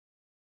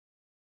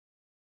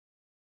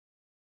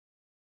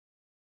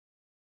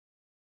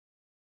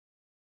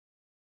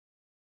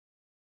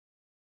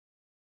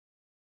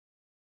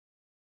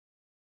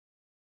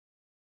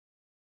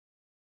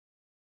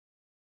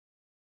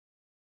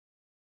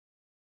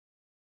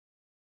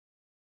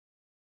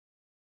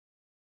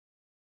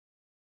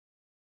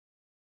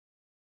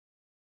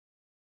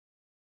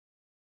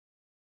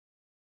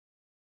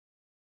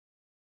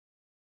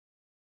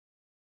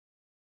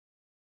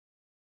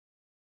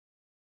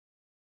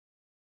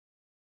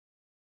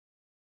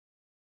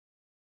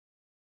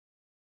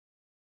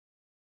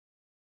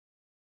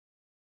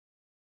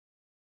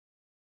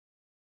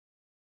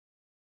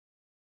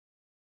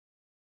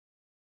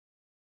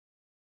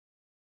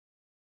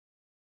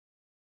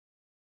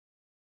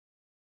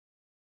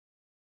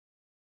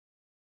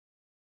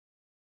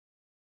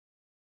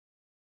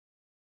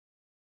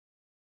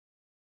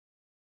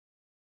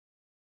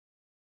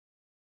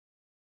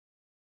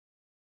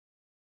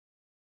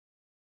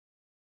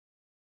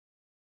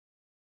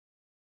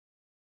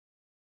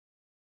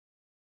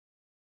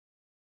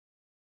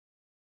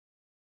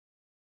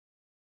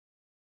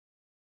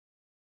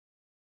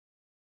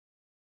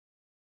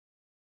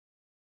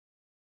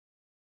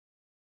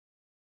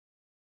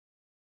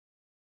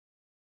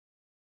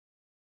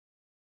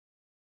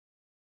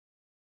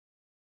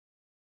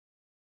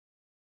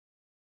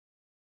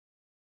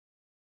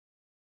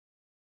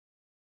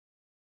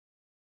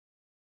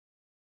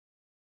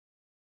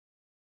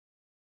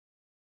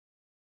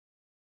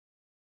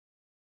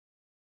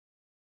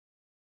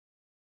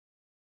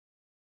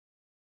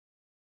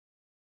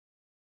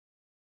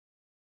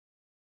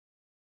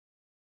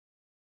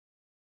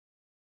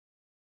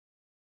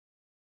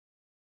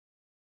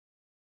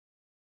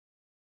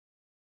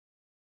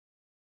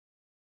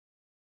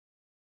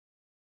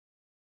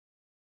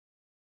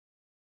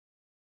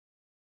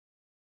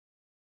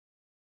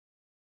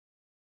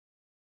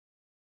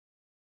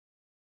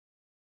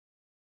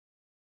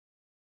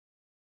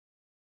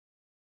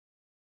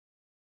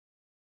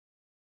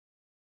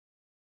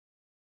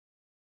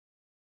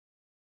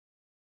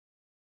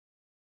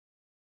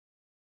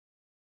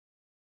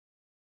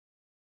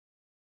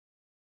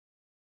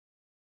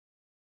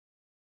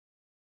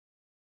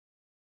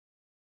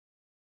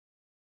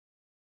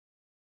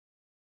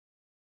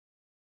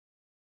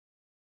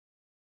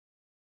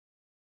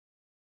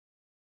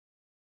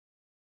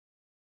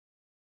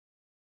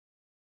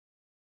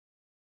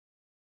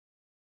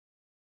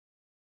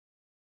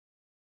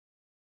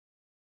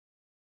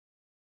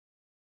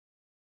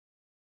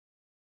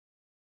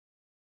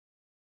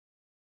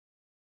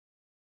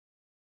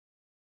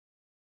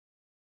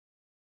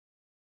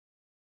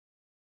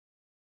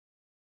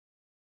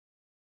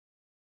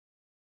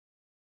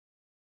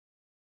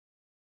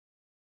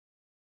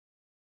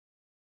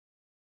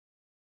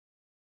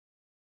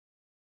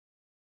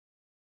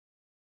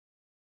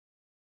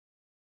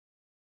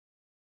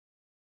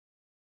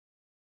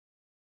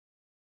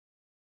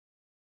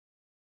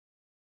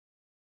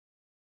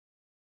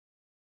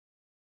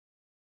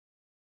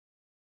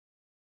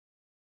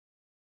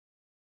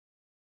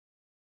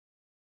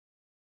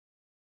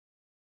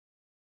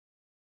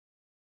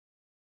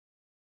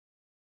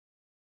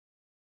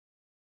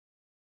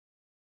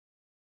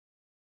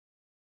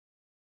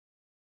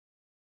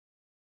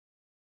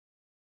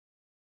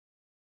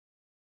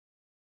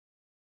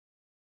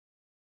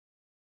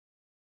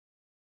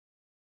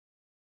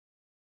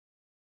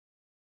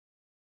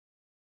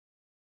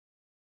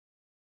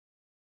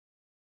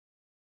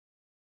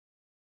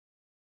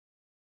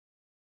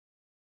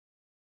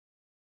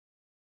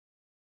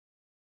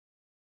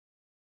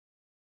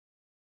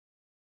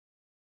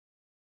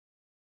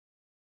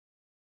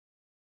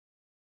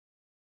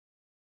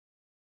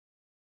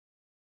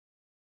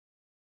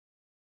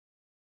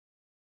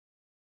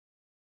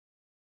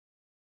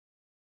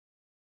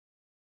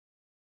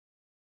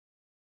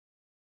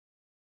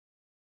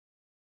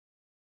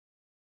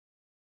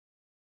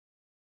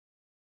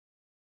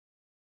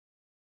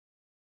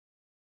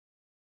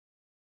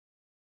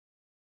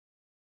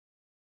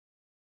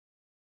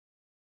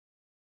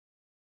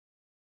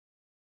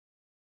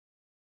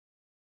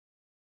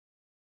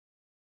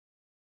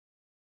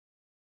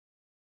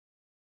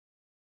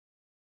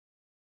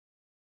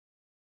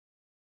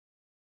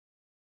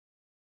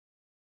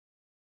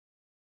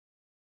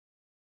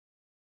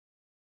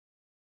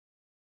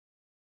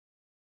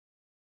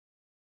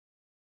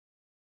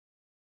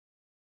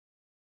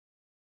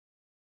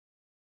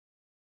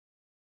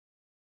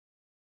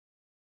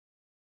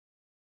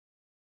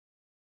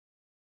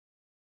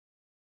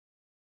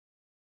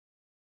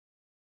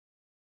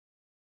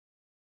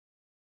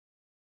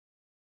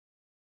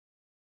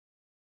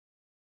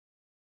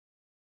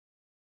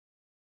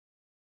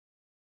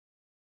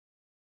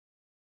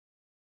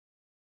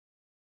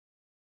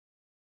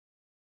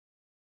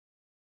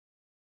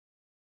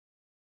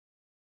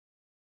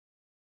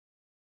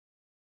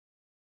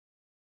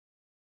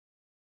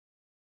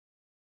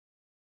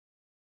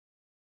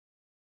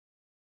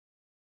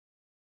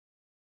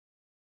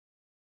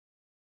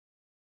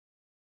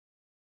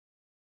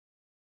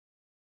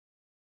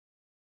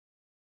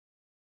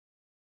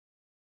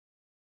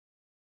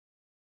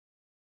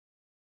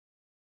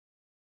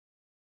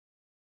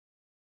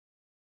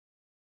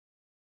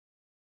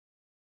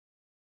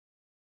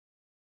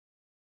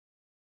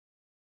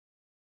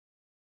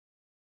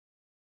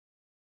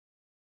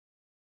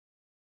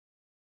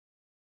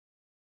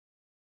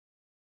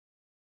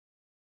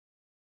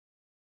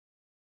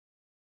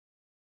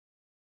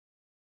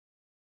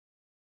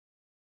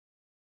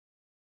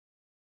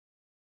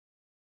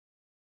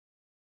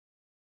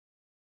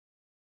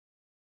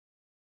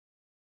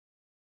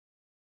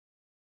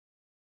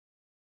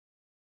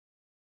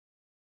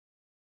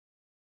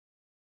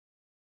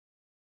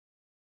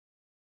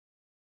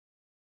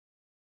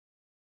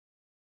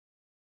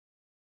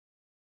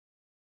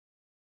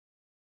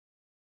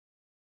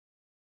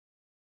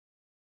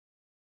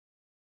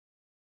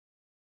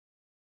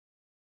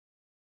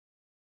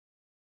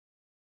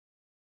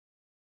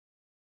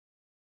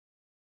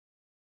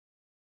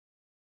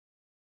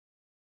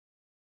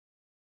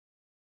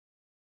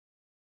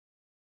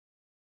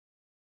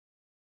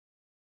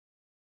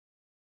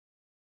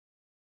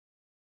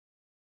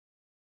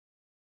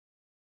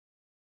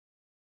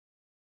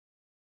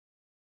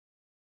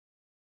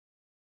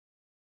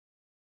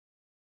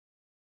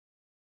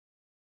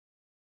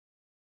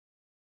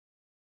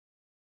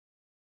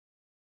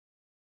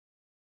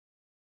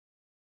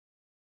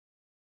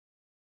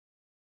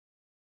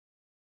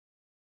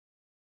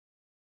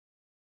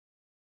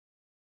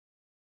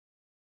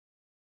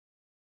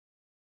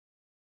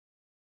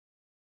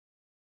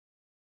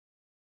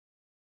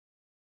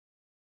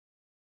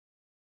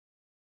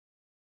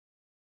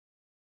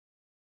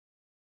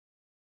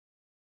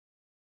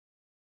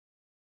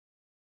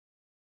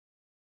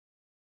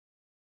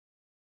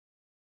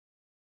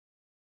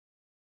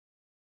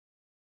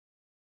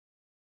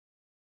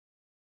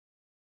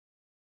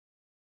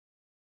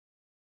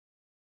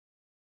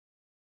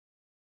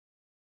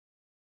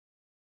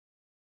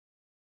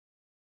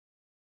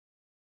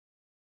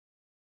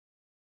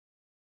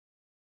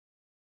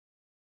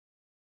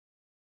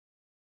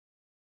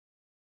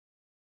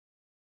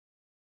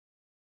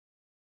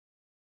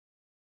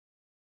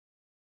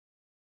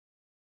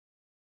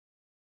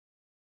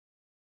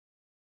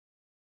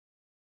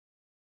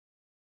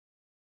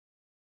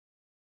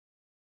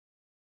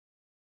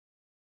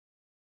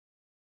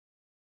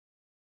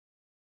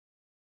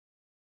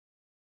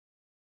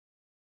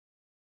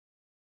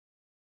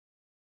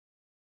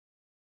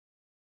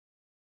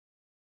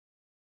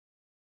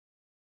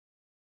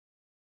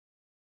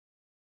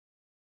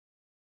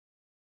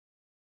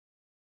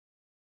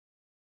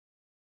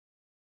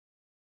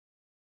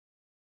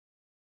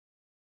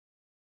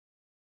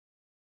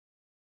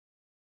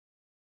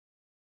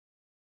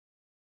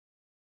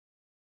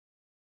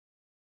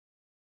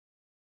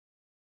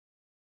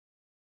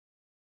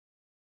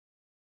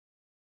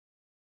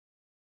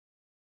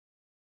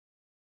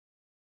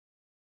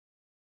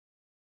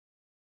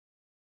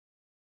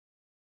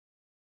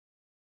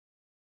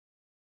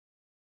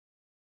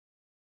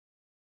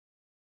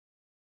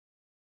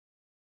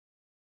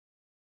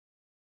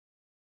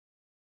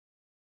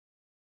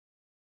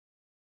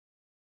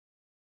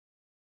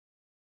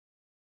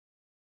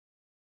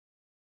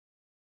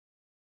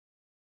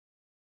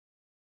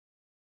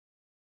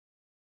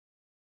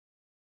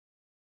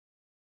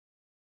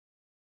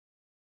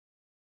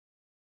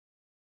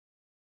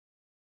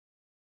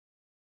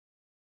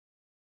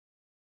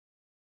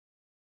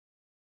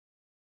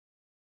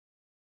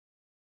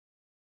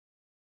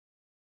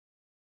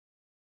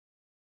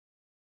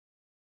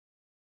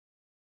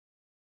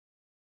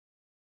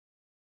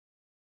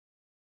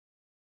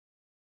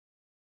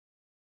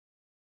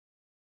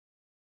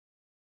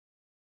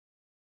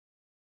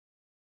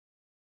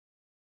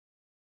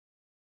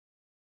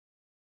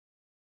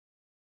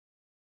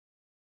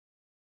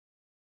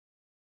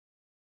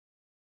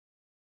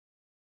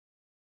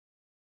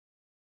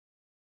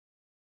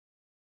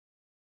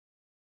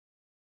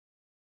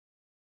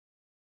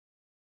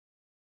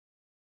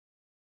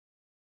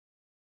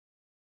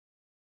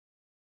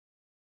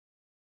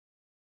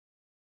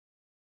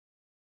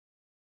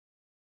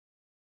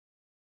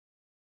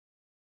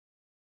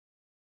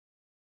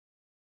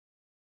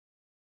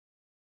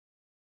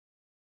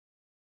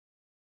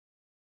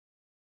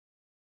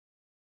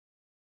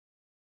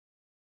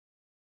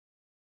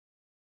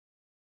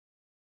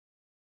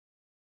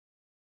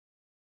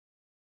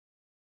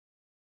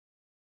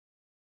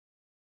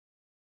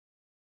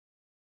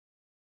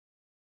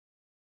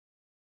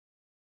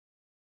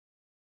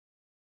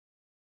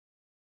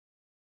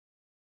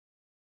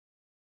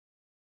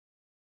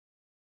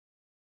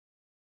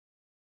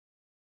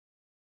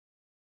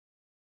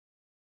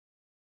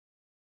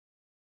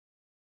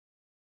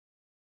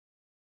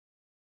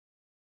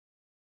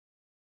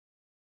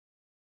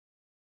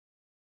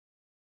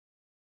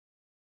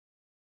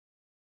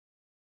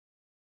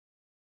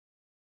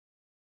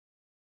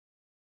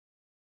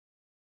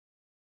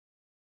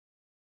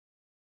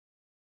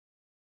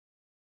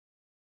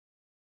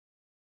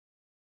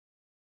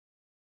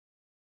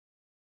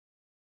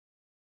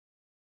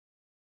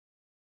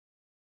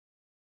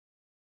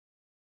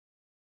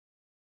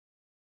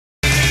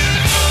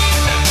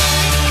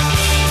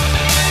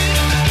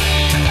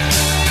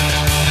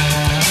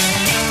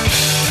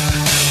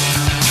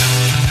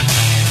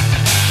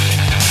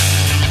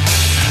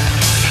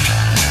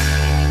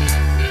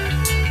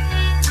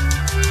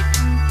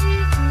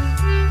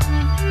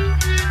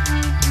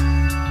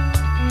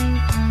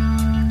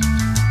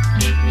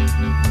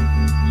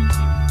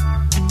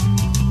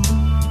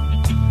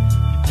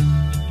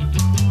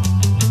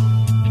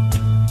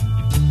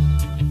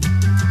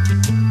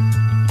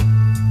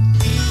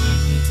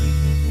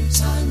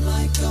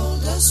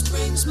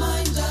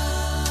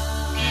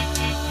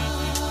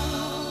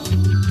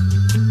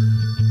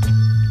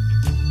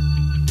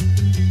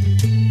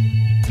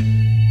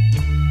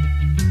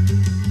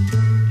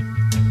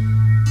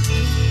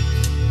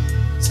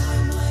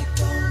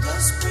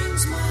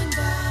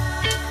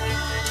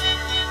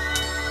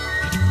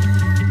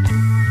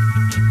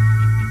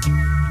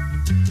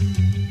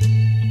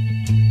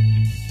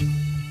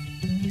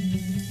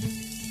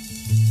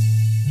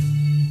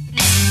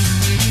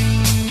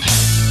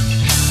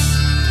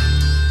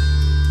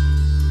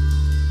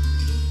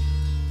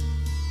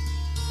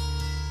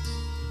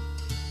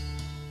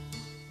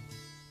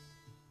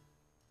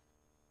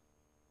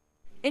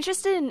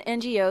Interested in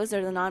NGOs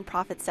or the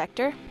nonprofit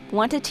sector?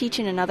 Want to teach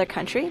in another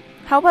country?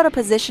 How about a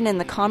position in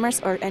the commerce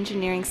or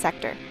engineering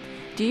sector?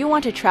 Do you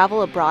want to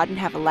travel abroad and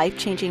have a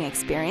life-changing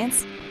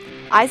experience?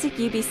 Isaac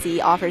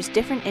UBC offers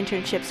different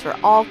internships for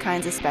all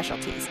kinds of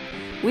specialties.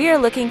 We are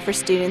looking for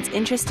students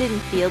interested in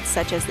fields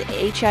such as the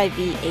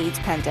HIV/AIDS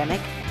pandemic,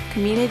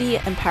 community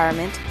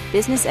empowerment,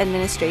 business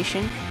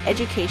administration,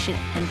 education,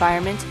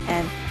 environment,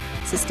 and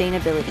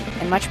sustainability,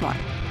 and much more.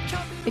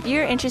 If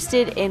you're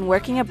interested in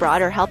working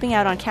abroad or helping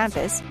out on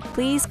campus,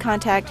 please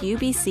contact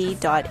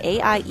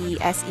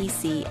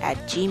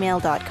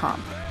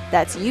ubc.aiesec@gmail.com.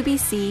 That's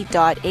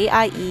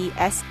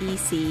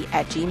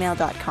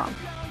ubc.aiesec@gmail.com.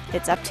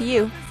 It's up to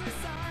you.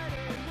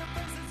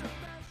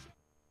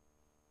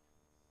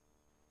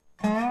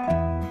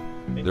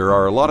 There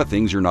are a lot of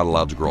things you're not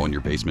allowed to grow in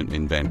your basement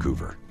in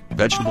Vancouver.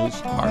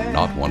 Vegetables are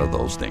not one of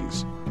those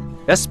things.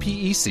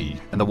 SPEC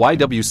and the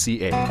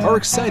YWCA are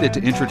excited to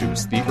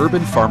introduce the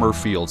Urban Farmer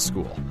Field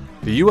School.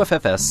 The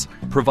UFFS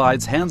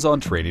provides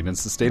hands-on training in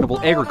sustainable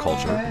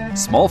agriculture,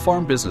 small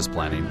farm business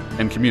planning,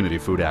 and community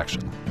food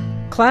action.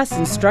 Class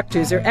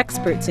instructors are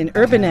experts in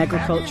urban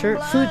agriculture,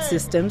 food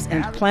systems,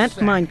 and plant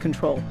mind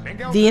control.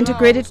 The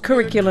integrated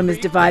curriculum is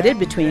divided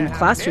between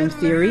classroom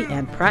theory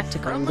and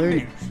practical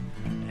learning.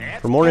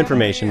 For more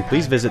information,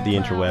 please visit the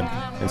interweb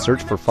and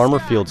search for Farmer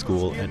Field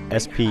School at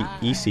spec.bc.ca.